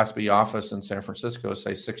a Class B office in San Francisco is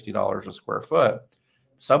say $60 a square foot,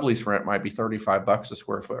 sublease rent might be $35 a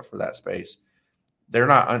square foot for that space. They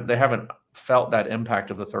haven't felt that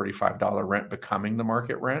impact of the $35 rent becoming the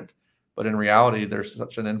market rent. But in reality, there's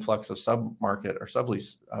such an influx of submarket or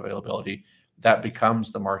sublease availability that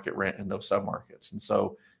becomes the market rent in those submarkets. And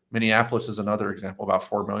so Minneapolis is another example, about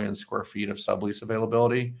 4 million square feet of sublease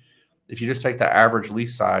availability. If you just take the average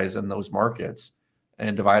lease size in those markets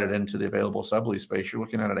and divide it into the available sublease space, you're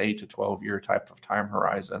looking at an 8 to 12 year type of time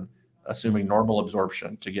horizon, assuming normal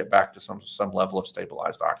absorption to get back to some level of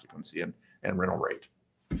stabilized occupancy and rental rate.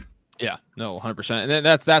 Yeah, no, 100%. And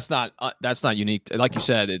that's not unique. Like you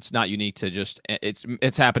said, it's not unique to just,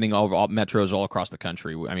 it's happening over all metros all across the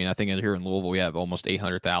country. I mean, I think here in Louisville, we have almost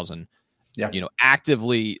 800,000,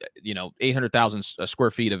 actively, 800,000 square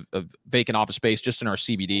feet of vacant office space just in our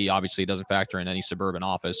CBD. Obviously it doesn't factor in any suburban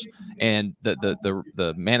office, and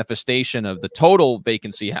the manifestation of the total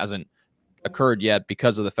vacancy hasn't occurred yet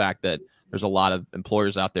because of the fact that there's a lot of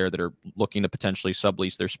employers out there that are looking to potentially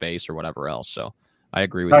sublease their space or whatever else. So I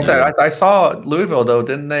agree with you. I saw Louisville though.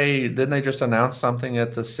 Didn't they just announce something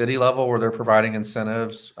at the city level where they're providing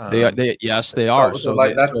incentives? Yes, they are. So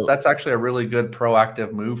that's actually a really good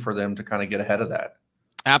proactive move for them to kind of get ahead of that.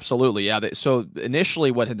 Absolutely. Yeah. So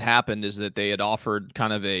initially what had happened is that they had offered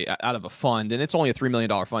kind of out of a fund, and it's only a $3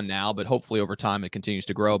 million fund now, but hopefully over time it continues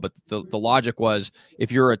to grow. But the logic was,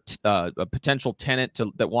 if you're a potential tenant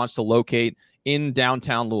that wants to locate in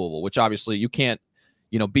downtown Louisville, which obviously you can't,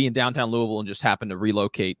 be in downtown Louisville and just happen to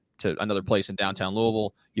relocate to another place in downtown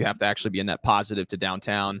Louisville. You have to actually be a net positive to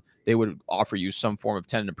downtown. They would offer you some form of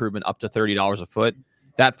tenant improvement up to $30 a foot.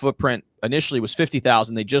 That footprint initially was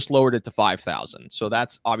 50,000. They just lowered it to 5,000. So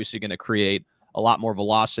that's obviously going to create a lot more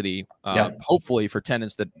velocity, hopefully for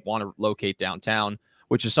tenants that want to locate downtown,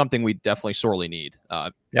 which is something we definitely sorely need.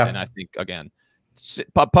 And I think, again,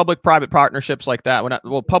 public-private partnerships like that,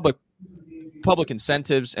 public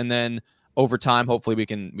incentives, and then over time, hopefully we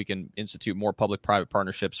can institute more public-private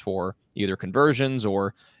partnerships for either conversions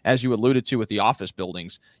or, as you alluded to with the office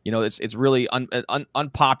buildings, it's really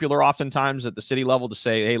unpopular oftentimes at the city level to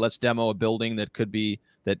say, hey, let's demo a building that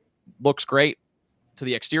looks great to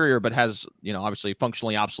the exterior, but has, obviously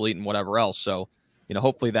functionally obsolete and whatever else. So,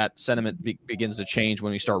 hopefully that sentiment begins to change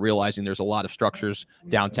when we start realizing there's a lot of structures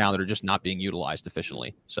downtown that are just not being utilized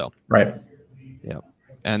efficiently. So, right. Yeah.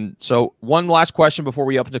 And so one last question before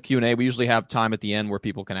we open to Q&A. We usually have time at the end where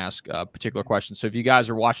people can ask particular questions. So if you guys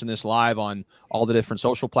are watching this live on all the different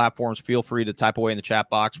social platforms, feel free to type away in the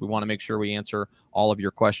chat box. We want to make sure we answer all of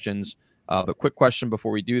your questions. But quick question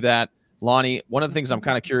before we do that. Lonnie, one of the things I'm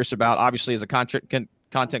kind of curious about, obviously as a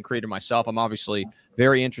content creator myself, I'm obviously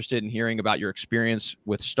very interested in hearing about your experience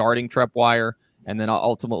with starting Trepwire, and then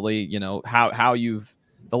ultimately, how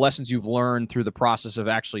the lessons you've learned through the process of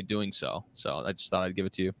actually doing so. So I just thought I'd give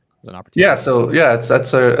it to you as an opportunity. Yeah. So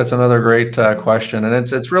that's another great question,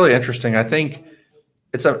 and it's really interesting. I think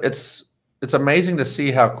it's amazing to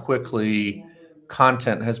see how quickly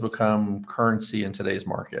content has become currency in today's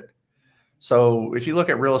market. So if you look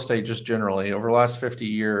at real estate just generally over the last 50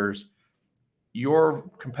 years, your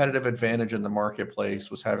competitive advantage in the marketplace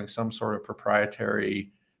was having some sort of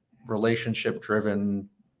proprietary, relationship-driven,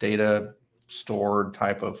 data stored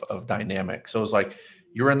type of dynamic. So it's like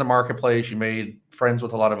you were in the marketplace, you made friends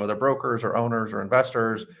with a lot of other brokers or owners or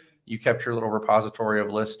investors. You kept your little repository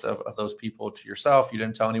of list of those people to yourself. You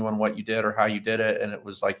didn't tell anyone what you did or how you did it. And it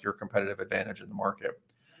was like your competitive advantage in the market.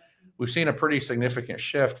 We've seen a pretty significant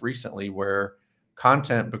shift recently where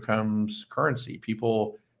content becomes currency.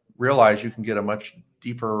 People realize you can get a much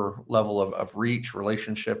deeper level of reach,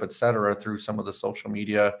 relationship, et cetera, through some of the social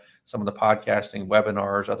media, some of the podcasting,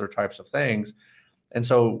 webinars, other types of things. And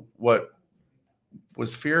so what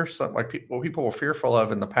was fearsome, what people were fearful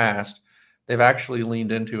of in the past, they've actually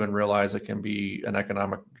leaned into and realized it can be an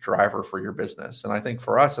economic driver for your business. And I think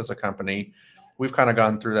for us as a company, we've kind of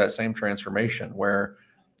gone through that same transformation where,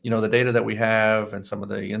 the data that we have and some of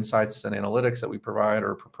the insights and analytics that we provide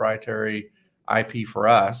are proprietary IP for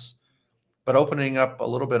us, but opening up a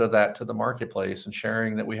little bit of that to the marketplace and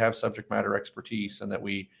sharing that we have subject matter expertise and that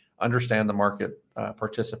we understand the market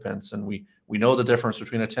participants, and we know the difference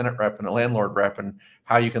between a tenant rep and a landlord rep and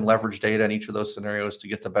how you can leverage data in each of those scenarios to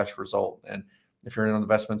get the best result. And if you're in the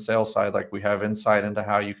investment sales side, like we have insight into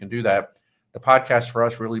how you can do that. The podcast for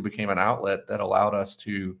us really became an outlet that allowed us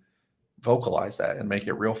to vocalize that and make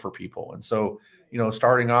it real for people. And so,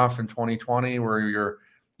 starting off in 2020 where you're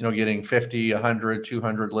getting 50, 100,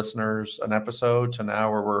 200 listeners an episode to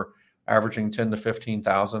now where we're averaging 10 to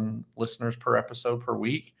 15,000 listeners per episode per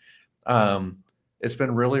week. It's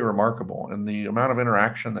been really remarkable. And the amount of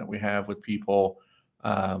interaction that we have with people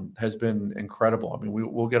has been incredible. I mean,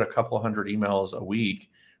 we'll get a couple of hundred emails a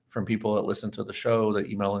week from people that listen to the show,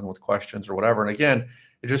 that email in with questions or whatever. And again,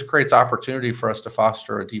 it just creates opportunity for us to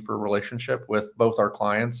foster a deeper relationship with both our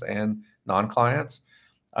clients and non-clients.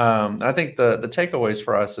 I think the takeaways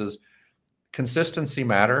for us is consistency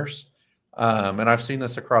matters. And I've seen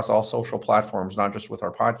this across all social platforms, not just with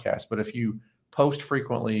our podcast, but if you post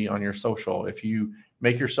frequently on your social, if you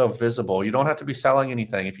make yourself visible, you don't have to be selling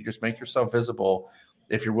anything. If you just make yourself visible,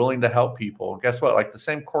 if you're willing to help people, guess what? Like the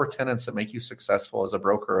same core tenets that make you successful as a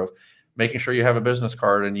broker of making sure you have a business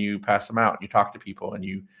card and you pass them out and you talk to people and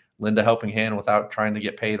you lend a helping hand without trying to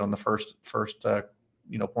get paid on the first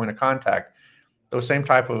point of contact. Those same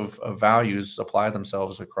type of values apply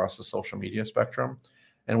themselves across the social media spectrum.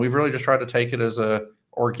 And we've really just tried to take it as a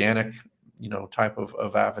organic, type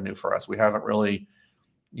of avenue for us. We haven't really,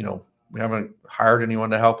 we haven't hired anyone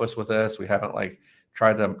to help us with this. We haven't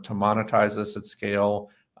tried to monetize this at scale.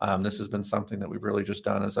 This has been something that we've really just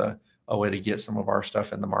done as a way to get some of our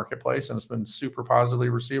stuff in the marketplace. And it's been super positively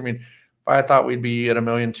received. I mean, if I thought we'd be at 1.2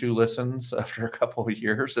 million listens after a couple of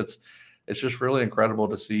years, it's just really incredible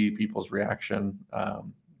to see people's reaction.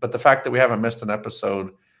 But the fact that we haven't missed an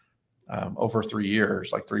episode over 3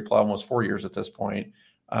 years, almost 4 years at this point,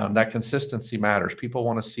 That consistency matters. People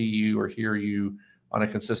want to see you or hear you on a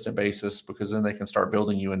consistent basis, because then they can start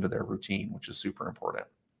building you into their routine, which is super important.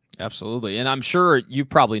 Absolutely. And I'm sure you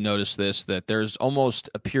probably noticed this, that there's almost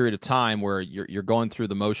a period of time where you're going through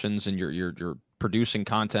the motions and you're producing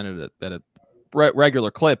content at a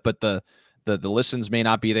regular clip, but the listens may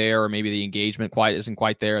not be there, or maybe the engagement isn't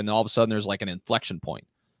quite there. And then all of a sudden there's like an inflection point.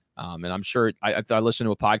 And I'm sure I listened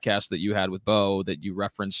to a podcast that you had with Bo that you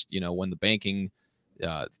referenced, when the banking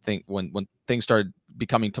when things started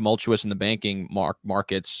becoming tumultuous in the banking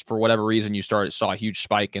markets, for whatever reason, you saw a huge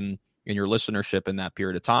spike in your listenership in that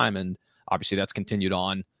period of time. And obviously that's continued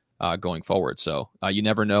on going forward. So you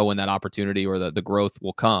never know when that opportunity or the growth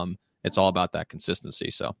will come. It's all about that consistency.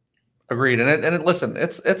 So agreed. And listen,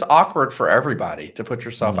 it's awkward for everybody to put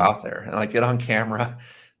yourself out there and like get on camera,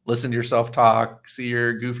 listen to yourself talk, see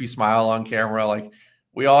your goofy smile on camera. Like,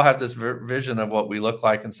 we all have this vision of what we look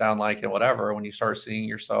like and sound like and whatever. When you start seeing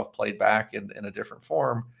yourself played back in a different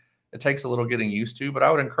form, it takes a little getting used to, but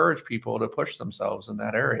I would encourage people to push themselves in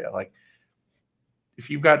that area. Like, if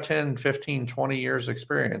you've got 10, 15, 20 years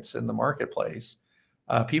experience in the marketplace,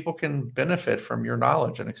 people can benefit from your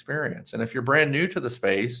knowledge and experience. And if you're brand new to the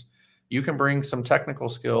space, you can bring some technical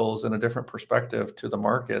skills and a different perspective to the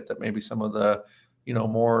market that maybe some of the,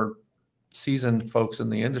 more seasoned folks in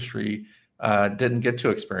the industry didn't get to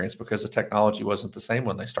experience, because the technology wasn't the same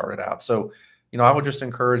when they started out. So, I would just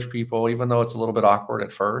encourage people, even though it's a little bit awkward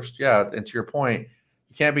at first. Yeah. And to your point,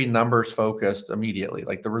 you can't be numbers focused immediately.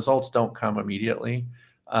 Like, the results don't come immediately.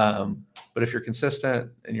 But if you're consistent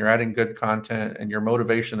and you're adding good content and your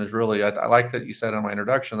motivation is really, I like that you said in my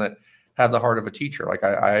introduction that have the heart of a teacher. Like,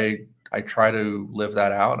 I try to live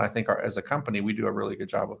that out. And I think as a company, we do a really good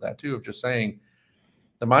job of that too, of just saying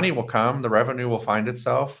the money will come, the revenue will find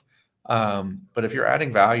itself. But if you're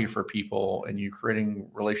adding value for people and you're creating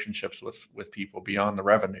relationships with people beyond the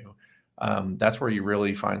revenue, that's where you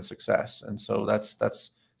really find success. And so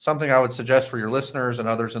that's something I would suggest for your listeners and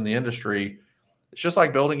others in the industry. It's just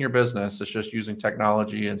like building your business. It's just using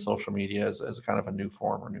technology and social media as a kind of a new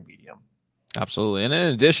form or new medium. Absolutely. And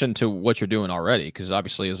in addition to what you're doing already, because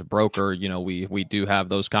obviously as a broker, we do have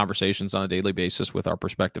those conversations on a daily basis with our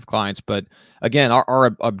prospective clients. But again,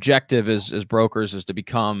 our objective as brokers is to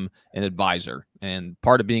become an advisor. And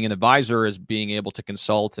part of being an advisor is being able to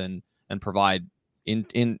consult and provide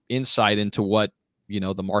insight into what,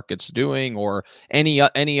 the market's doing, or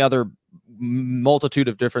any other multitude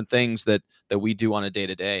of different things that we do on a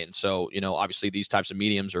day-to-day. And so, obviously these types of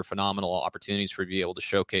mediums are phenomenal opportunities for you to be able to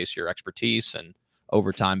showcase your expertise and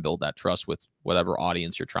over time build that trust with whatever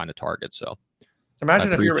audience you're trying to target. So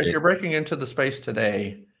imagine if you're breaking into the space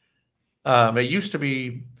today, it used to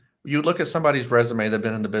be, you look at somebody's resume that'd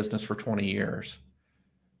been in the business for 20 years.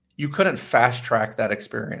 You couldn't fast track that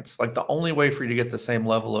experience. Like, the only way for you to get the same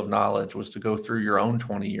level of knowledge was to go through your own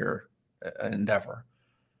 20-year endeavor.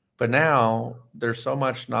 But now there's so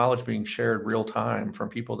much knowledge being shared real time from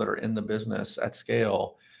people that are in the business at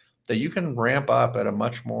scale that you can ramp up at a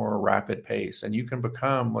much more rapid pace. And you can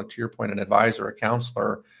become, to your point, an advisor, a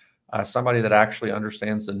counselor, somebody that actually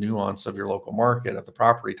understands the nuance of your local market, of the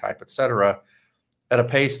property type, et cetera, at a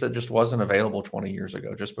pace that just wasn't available 20 years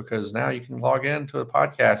ago. Just because now you can log into a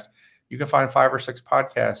podcast, you can find 5 or 6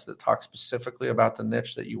 podcasts that talk specifically about the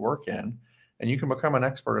niche that you work in. And you can become an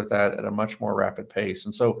expert at that at a much more rapid pace.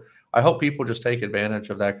 And so I hope people just take advantage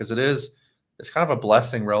of that, because it's kind of a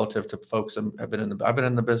blessing relative to folks that have been I've been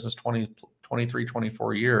in the business 23,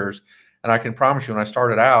 24 years. And I can promise you, when I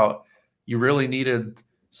started out, you really needed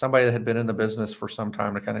somebody that had been in the business for some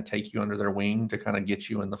time to kind of take you under their wing, to kind of get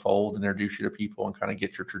you in the fold and introduce you to people and kind of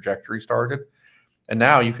get your trajectory started. And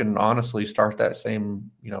now you can honestly start that same,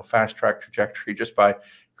 fast track trajectory just by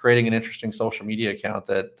creating an interesting social media account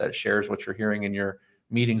that shares what you're hearing in your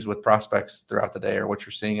meetings with prospects throughout the day, or what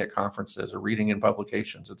you're seeing at conferences or reading in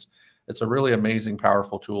publications. It's a really amazing,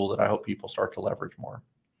 powerful tool that I hope people start to leverage more.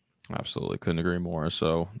 Absolutely. Couldn't agree more.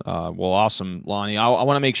 So, well, awesome, Lonnie. I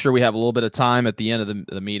want to make sure we have a little bit of time at the end of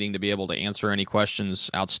the meeting to be able to answer any questions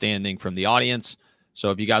outstanding from the audience. So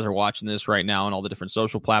if you guys are watching this right now on all the different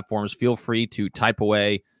social platforms, feel free to type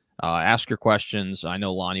away, ask your questions. I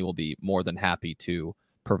know Lonnie will be more than happy to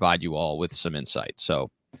provide you all with some insight. So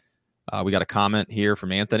we got a comment here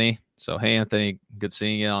from Anthony. So, hey, Anthony, good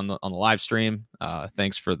seeing you on the live stream.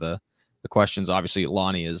 Thanks for the questions. Obviously,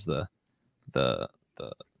 Lonnie is the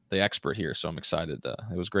expert here, so I'm excited.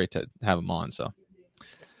 It was great to have him on. So,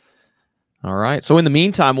 all right. So in the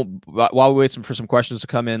meantime, while we wait for some questions to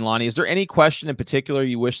come in, Lonnie, is there any question in particular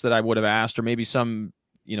you wish that I would have asked, or maybe some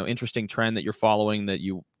interesting trend that you're following that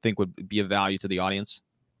you think would be of value to the audience?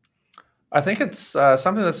 I think it's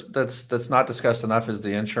something that's not discussed enough is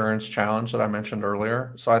the insurance challenge that I mentioned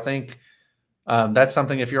earlier. So I think that's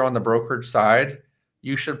something, if you're on the brokerage side,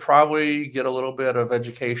 you should probably get a little bit of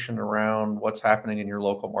education around what's happening in your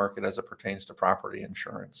local market as it pertains to property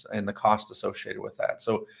insurance and the cost associated with that.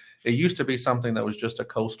 So it used to be something that was just a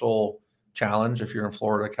coastal challenge if you're in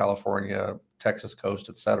Florida, California, Texas coast,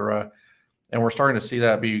 et cetera. And we're starting to see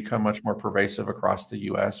that become much more pervasive across the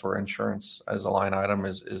U.S., where insurance as a line item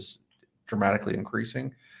is dramatically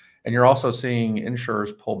increasing. And you're also seeing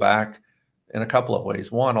insurers pull back in a couple of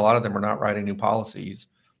ways. One, a lot of them are not writing new policies.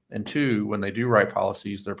 And two, when they do write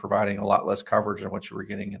policies, they're providing a lot less coverage than what you were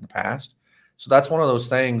getting in the past. So that's one of those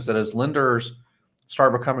things that as lenders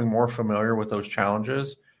start becoming more familiar with those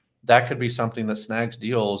challenges, that could be something that snags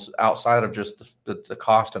deals outside of just the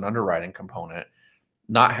cost and underwriting component.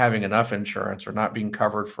 Not having enough insurance or not being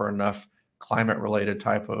covered for enough climate related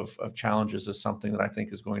type of challenges is something that I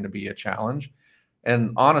think is going to be a challenge.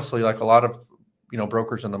 And honestly, like a lot of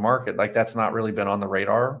brokers in the market, like that's not really been on the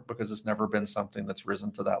radar because it's never been something that's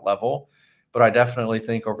risen to that level. But I definitely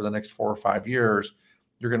think over the next 4 or 5 years,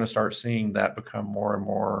 you're going to start seeing that become more and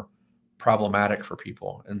more problematic for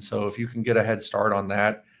people. And so if you can get a head start on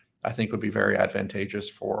that, I think would be very advantageous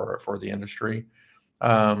for the industry.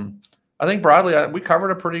 I think broadly, we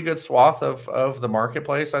covered a pretty good swath of the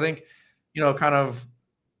marketplace. I think, I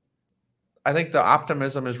think the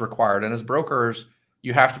optimism is required. And as brokers,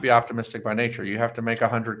 you have to be optimistic by nature. You have to make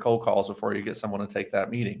 100 cold calls before you get someone to take that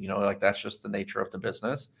meeting. Like that's just the nature of the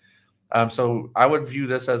business. So I would view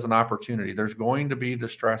this as an opportunity. There's going to be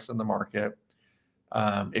distress in the market.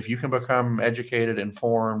 If you can become educated,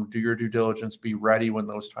 informed, do your due diligence, be ready when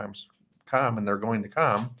those times come, and they're going to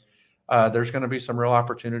come, there's going to be some real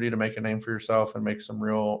opportunity to make a name for yourself and make some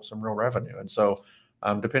real revenue. And so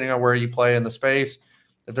depending on where you play in the space,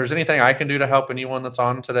 if there's anything I can do to help anyone that's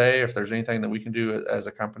on today, if there's anything that we can do as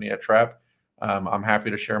a company at TREP, I'm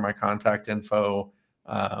happy to share my contact info.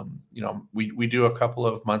 We do a couple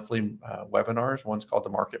of monthly webinars. One's called the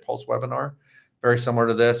Market Pulse webinar. Very similar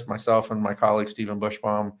to this, myself and my colleague, Stephen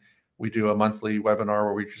Bushbaum, we do a monthly webinar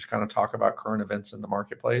where we just kind of talk about current events in the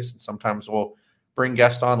marketplace. And sometimes we'll bring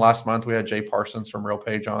guests on. Last month, we had Jay Parsons from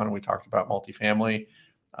RealPage on, and we talked about multifamily.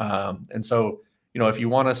 And so, if you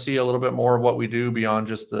want to see a little bit more of what we do beyond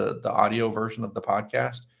just the audio version of the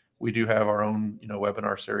podcast, we do have our own,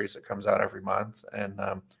 webinar series that comes out every month, and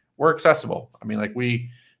we're accessible. I mean,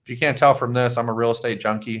 if you can't tell from this, I'm a real estate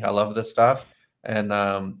junkie. I love this stuff. And,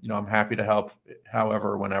 I'm happy to help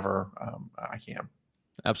however, whenever I can.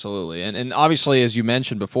 Absolutely. And obviously, as you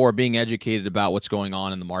mentioned before, being educated about what's going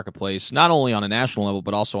on in the marketplace, not only on a national level,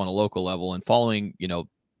 but also on a local level, and following,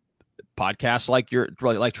 podcasts like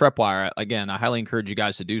Trepwire. Again, I highly encourage you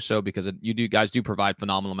guys to do so because you guys do provide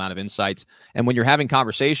phenomenal amount of insights. And when you're having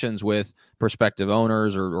conversations with prospective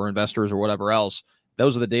owners or investors or whatever else,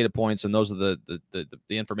 those are the data points and those are the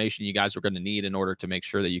information you guys are going to need in order to make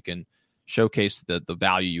sure that you can showcase the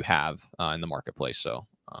value you have in the marketplace. So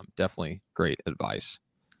definitely great advice.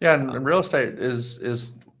 Yeah, and real estate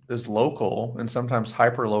is local and sometimes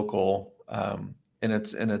hyper local in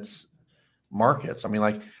its markets. I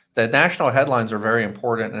mean, the national headlines are very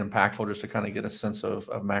important and impactful just to kind of get a sense of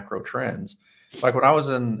macro trends. Like when I was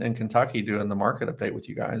in Kentucky doing the market update with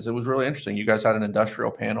you guys, it was really interesting. You guys had an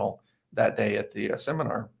industrial panel that day at the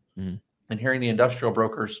seminar, and hearing the industrial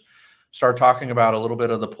brokers start talking about a little bit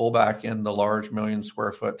of the pullback in the large 1 million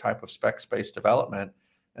square foot type of spec space development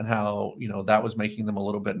and how, that was making them a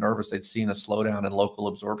little bit nervous. They'd seen a slowdown in local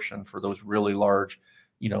absorption for those really large,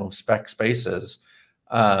 spec spaces.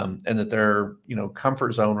 And that their,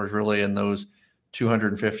 comfort zone was really in those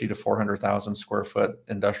 250 to 400,000 square foot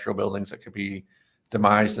industrial buildings that could be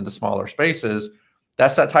demised into smaller spaces.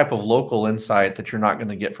 That's that type of local insight that you're not going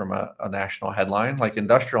to get from a national headline. Like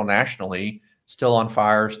industrial nationally, still on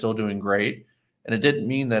fire, still doing great. And it didn't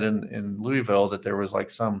mean that in Louisville that there was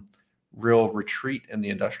some real retreat in the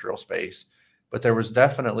industrial space, but there was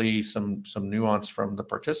definitely some nuance from the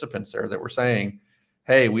participants there that were saying,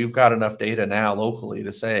 hey, we've got enough data now locally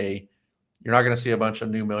to say you're not going to see a bunch of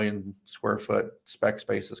new 1 million square foot spec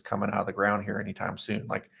spaces coming out of the ground here anytime soon.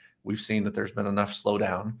 We've seen that there's been enough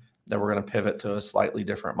slowdown that we're going to pivot to a slightly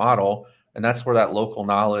different model. And that's where that local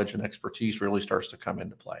knowledge and expertise really starts to come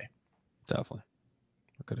into play. Definitely.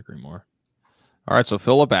 I could agree more. All right. So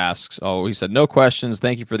Philip asks, he said, no questions.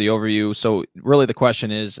 Thank you for the overview. So really the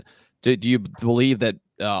question is, do you believe that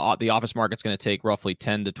the office market's going to take roughly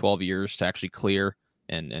 10 to 12 years to actually clear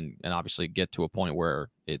and obviously get to a point where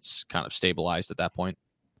it's kind of stabilized at that point?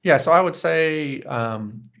 Yeah. So I would say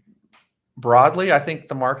Broadly, I think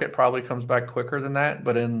the market probably comes back quicker than that.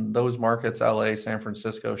 But in those markets, LA, San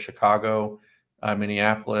Francisco, Chicago,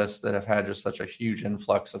 Minneapolis, that have had just such a huge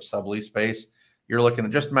influx of sublease space, you're looking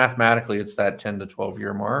at just mathematically, it's that 10 to 12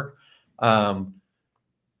 year mark.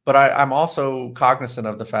 But I'm also cognizant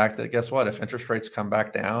of the fact that, guess what? If interest rates come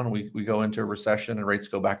back down, we go into a recession and rates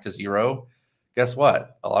go back to zero, guess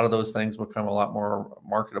what? A lot of those things become a lot more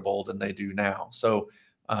marketable than they do now. So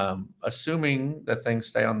assuming that things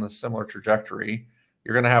stay on the similar trajectory,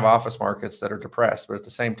 you're going to have office markets that are depressed. But at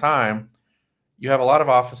the same time, you have a lot of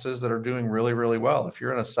offices that are doing really, really well. If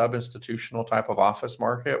you're in a sub-institutional type of office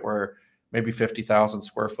market where maybe 50,000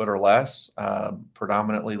 square foot or less,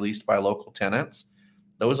 predominantly leased by local tenants,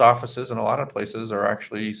 those offices in a lot of places are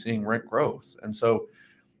actually seeing rent growth. And so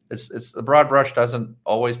it's the broad brush doesn't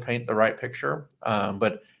always paint the right picture.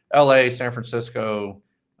 But LA, San Francisco,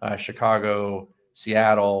 Chicago,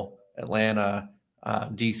 Seattle, Atlanta,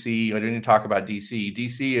 DC. I didn't even talk about DC.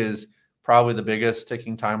 DC is probably the biggest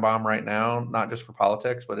ticking time bomb right now, not just for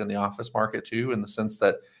politics, but in the office market too, in the sense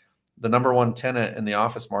that the number one tenant in the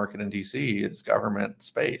office market in DC is government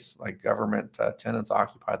space. Like government tenants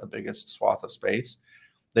occupy the biggest swath of space.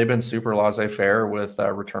 They've been super laissez-faire with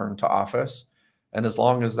return to office. And as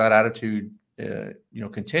long as that attitude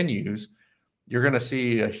continues, you're going to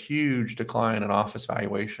see a huge decline in office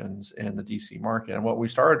valuations in the DC market. And what we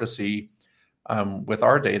started to see with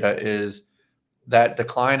our data is that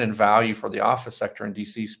decline in value for the office sector in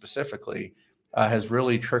DC specifically has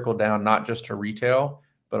really trickled down not just to retail,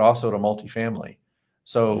 but also to multifamily.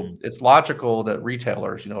 So it's logical that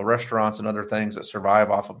retailers, restaurants and other things that survive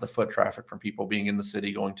off of the foot traffic from people being in the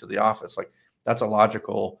city going to the office, like that's a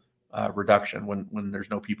logical reduction when there's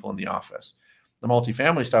no people in the office. The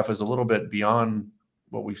multifamily stuff is a little bit beyond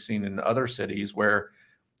what we've seen in other cities where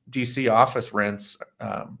DC office rents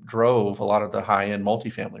drove a lot of the high-end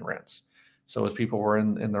multifamily rents. So as people were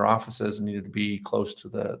in their offices and needed to be close to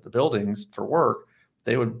the buildings for work,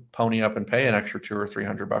 they would pony up and pay an extra $200 or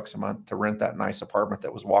 $300 a month to rent that nice apartment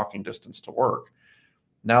that was walking distance to work.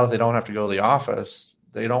 Now that they don't have to go to the office,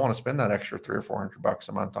 they don't want to spend that extra $300 or $400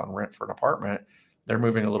 a month on rent for an apartment. They're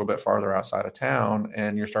moving a little bit farther outside of town,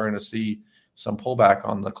 and you're starting to see some pullback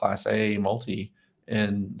on the Class A multi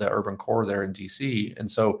in the urban core there in DC.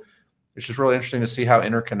 And so it's just really interesting to see how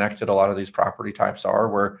interconnected a lot of these property types are,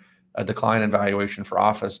 where a decline in valuation for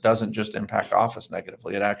office doesn't just impact office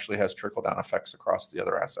negatively. It actually has trickle-down effects across the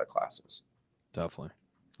other asset classes. Definitely.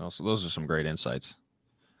 So those are some great insights.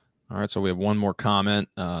 All right, so we have one more comment.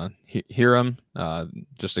 Hiram,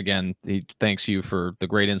 just again, he thanks you for the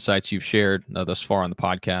great insights you've shared thus far on the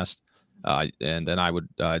podcast. And I would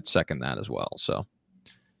second that as well. So,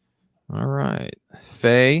 all right,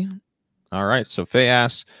 Faye. All right, so Faye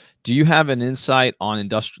asks, do you have an insight on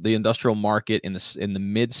the industrial market in the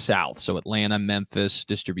Mid-South? So Atlanta, Memphis,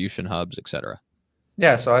 distribution hubs, et cetera.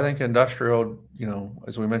 Yeah, so I think industrial,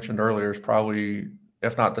 as we mentioned earlier, is probably,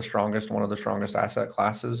 if not the strongest, one of the strongest asset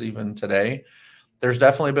classes even today. There's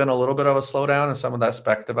definitely been a little bit of a slowdown in some of that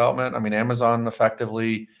spec development. I mean, Amazon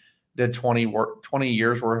effectively did 20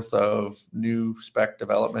 years worth of new spec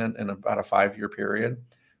development in about a 5-year period.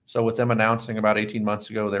 So with them announcing about 18 months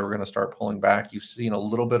ago they were going to start pulling back, you've seen a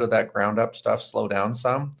little bit of that ground up stuff slow down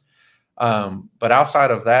some. But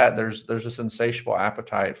outside of that, there's this insatiable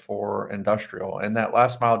appetite for industrial, and that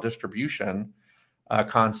last mile distribution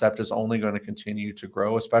concept is only going to continue to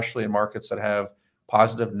grow, especially in markets that have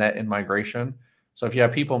positive net in migration. So if you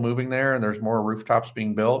have people moving there and there's more rooftops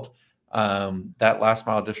being built, that last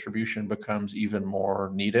mile distribution becomes even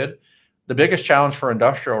more needed. The biggest challenge for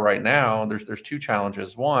industrial right now, there's two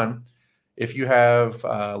challenges. One, if you have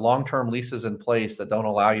long-term leases in place that don't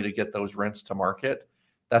allow you to get those rents to market,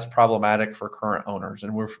 that's problematic for current owners.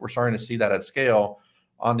 And we're starting to see that at scale.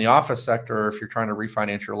 On the office sector, if you're trying to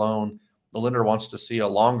refinance your loan, the lender wants to see a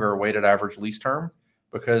longer weighted average lease term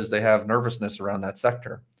because they have nervousness around that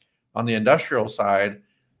sector. On the industrial side,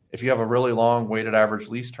 if you have a really long weighted average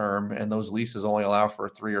lease term and those leases only allow for a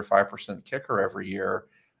 3 or 5% kicker every year,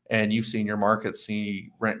 and you've seen your market see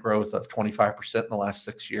rent growth of 25% in the last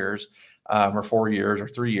 6 years, or 4 years or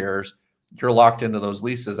 3 years, you're locked into those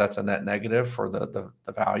leases. That's a net negative for the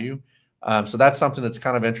value. So that's something that's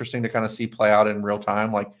kind of interesting to kind of see play out in real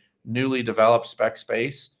time. Like newly developed spec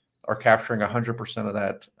space are capturing 100% of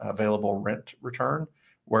that available rent return.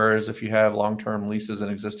 Whereas if you have long-term leases in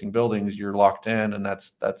existing buildings, you're locked in, and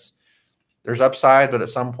that's there's upside, but at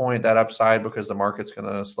some point that upside, because the market's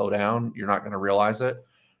going to slow down, you're not going to realize it.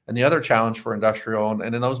 And the other challenge for industrial,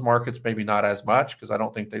 and in those markets, maybe not as much, because I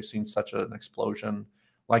don't think they've seen such an explosion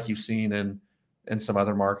like you've seen in some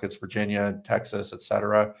other markets, Virginia, Texas, et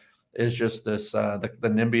cetera, is just this the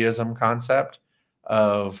NIMBYism concept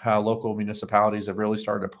of how local municipalities have really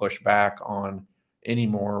started to push back on any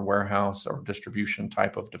more warehouse or distribution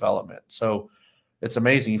type of development. So it's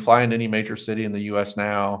amazing. You fly into any major city in the U.S.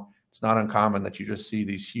 now, it's not uncommon that you just see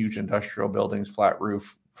these huge industrial buildings, flat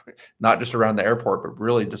roof, not just around the airport, but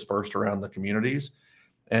really dispersed around the communities.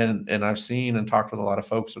 And I've seen and talked with a lot of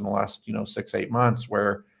folks in the last 6-8 months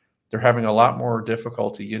where they're having a lot more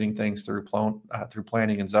difficulty getting things through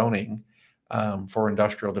planning and zoning for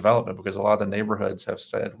industrial development, because a lot of the neighborhoods have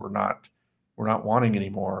said we're not wanting any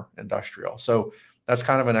more industrial. So that's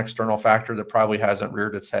kind of an external factor that probably hasn't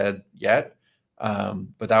reared its head yet.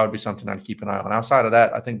 But that would be something I'd keep an eye on. Outside of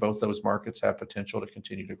that, I think both those markets have potential to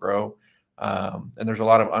continue to grow. And there's a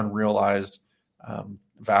lot of unrealized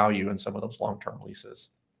value in some of those long-term leases.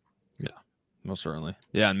 Yeah, most certainly.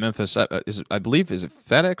 Yeah, in Memphis, I believe, is it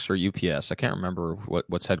FedEx or UPS? I can't remember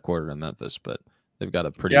what's headquartered in Memphis, but they've got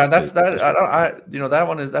a pretty. Yeah, that's that. That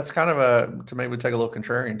one that's kind of to maybe take a little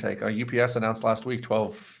contrarian take. UPS announced last week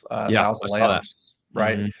 12,000 layoffs,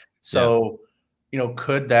 right? Mm-hmm. So,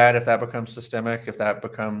 could that, if that becomes systemic, if that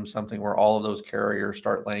becomes something where all of those carriers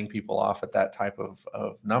start laying people off at that type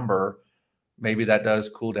of number, maybe that does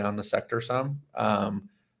cool down the sector some.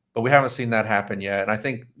 But we haven't seen that happen yet. And I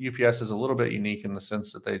think UPS is a little bit unique in the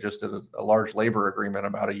sense that they just did a large labor agreement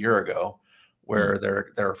about a year ago where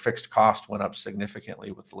their fixed cost went up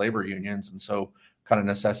significantly with the labor unions, and so kind of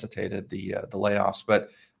necessitated the layoffs. But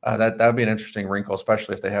that would be an interesting wrinkle,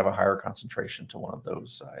 especially if they have a higher concentration to one of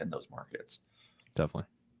those in those markets. Definitely.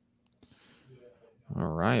 All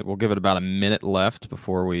right. We'll give it about a minute left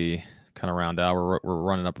before we kind of round out. We're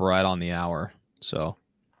running up right on the hour. So,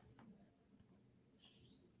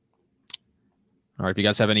 all right. If you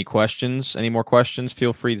guys have any more questions,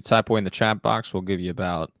 feel free to type away in the chat box. We'll give you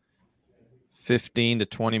about 15 to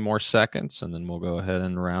 20 more seconds, and then we'll go ahead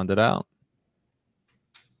and round it out.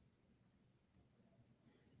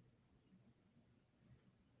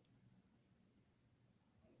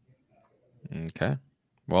 Okay.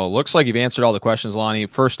 Well, it looks like you've answered all the questions, Lonnie.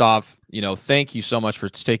 First off, thank you so much for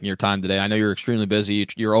taking your time today. I know you're extremely busy.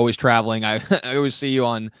 You're always traveling. I always see you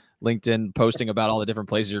on LinkedIn posting about all the different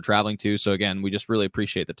places you're traveling to. So again, we just really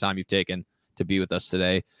appreciate the time you've taken to be with us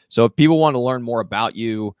today. So if people want to learn more about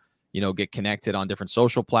you, get connected on different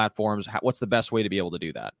social platforms, what's the best way to be able to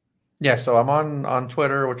do that? Yeah, so I'm on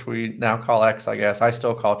Twitter, which we now call X, I guess. I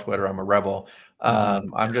still call Twitter. I'm a rebel.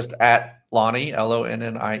 I'm just at Lonnie,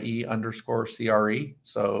 LONNIE _CRE.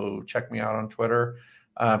 So check me out on Twitter.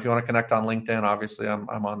 If you want to connect on LinkedIn, obviously I'm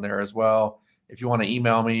on there as well. If you want to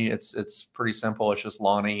email me, it's pretty simple. It's just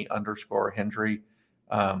Lonnie _Hendry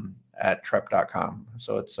at trepp.com.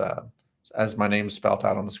 So it's as my name's spelled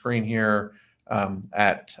out on the screen here,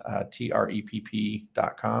 at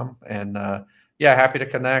trepp.com. And yeah, happy to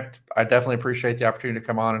connect. I definitely appreciate the opportunity to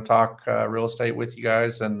come on and talk real estate with you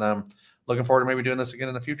guys, and looking forward to maybe doing this again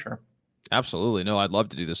in the future. Absolutely. No, I'd love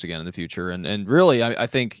to do this again in the future. And really, I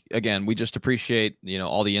think, again, we just appreciate,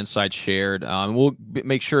 all the insights shared. We'll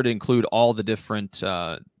make sure to include all the different,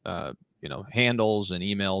 handles and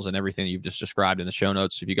emails and everything you've just described in the show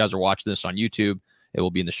notes. If you guys are watching this on YouTube, it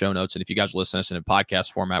will be in the show notes. And if you guys listen to this in a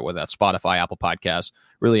podcast format, whether that's Spotify, Apple Podcasts,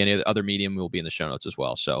 really any other medium, will be in the show notes as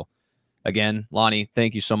well. So again, Lonnie,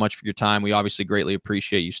 thank you so much for your time. We obviously greatly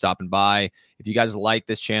appreciate you stopping by. If you guys like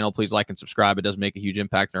this channel, please like and subscribe. It does make a huge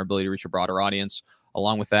impact in our ability to reach a broader audience.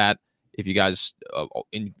 Along with that, if you guys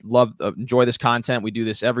enjoy this content, we do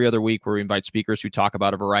this every other week where we invite speakers who talk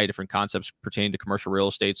about a variety of different concepts pertaining to commercial real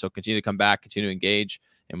estate. So continue to come back, continue to engage,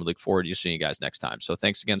 and we look forward to seeing you guys next time. So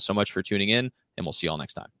thanks again so much for tuning in, and we'll see you all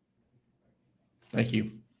next time. Thank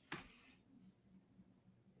you.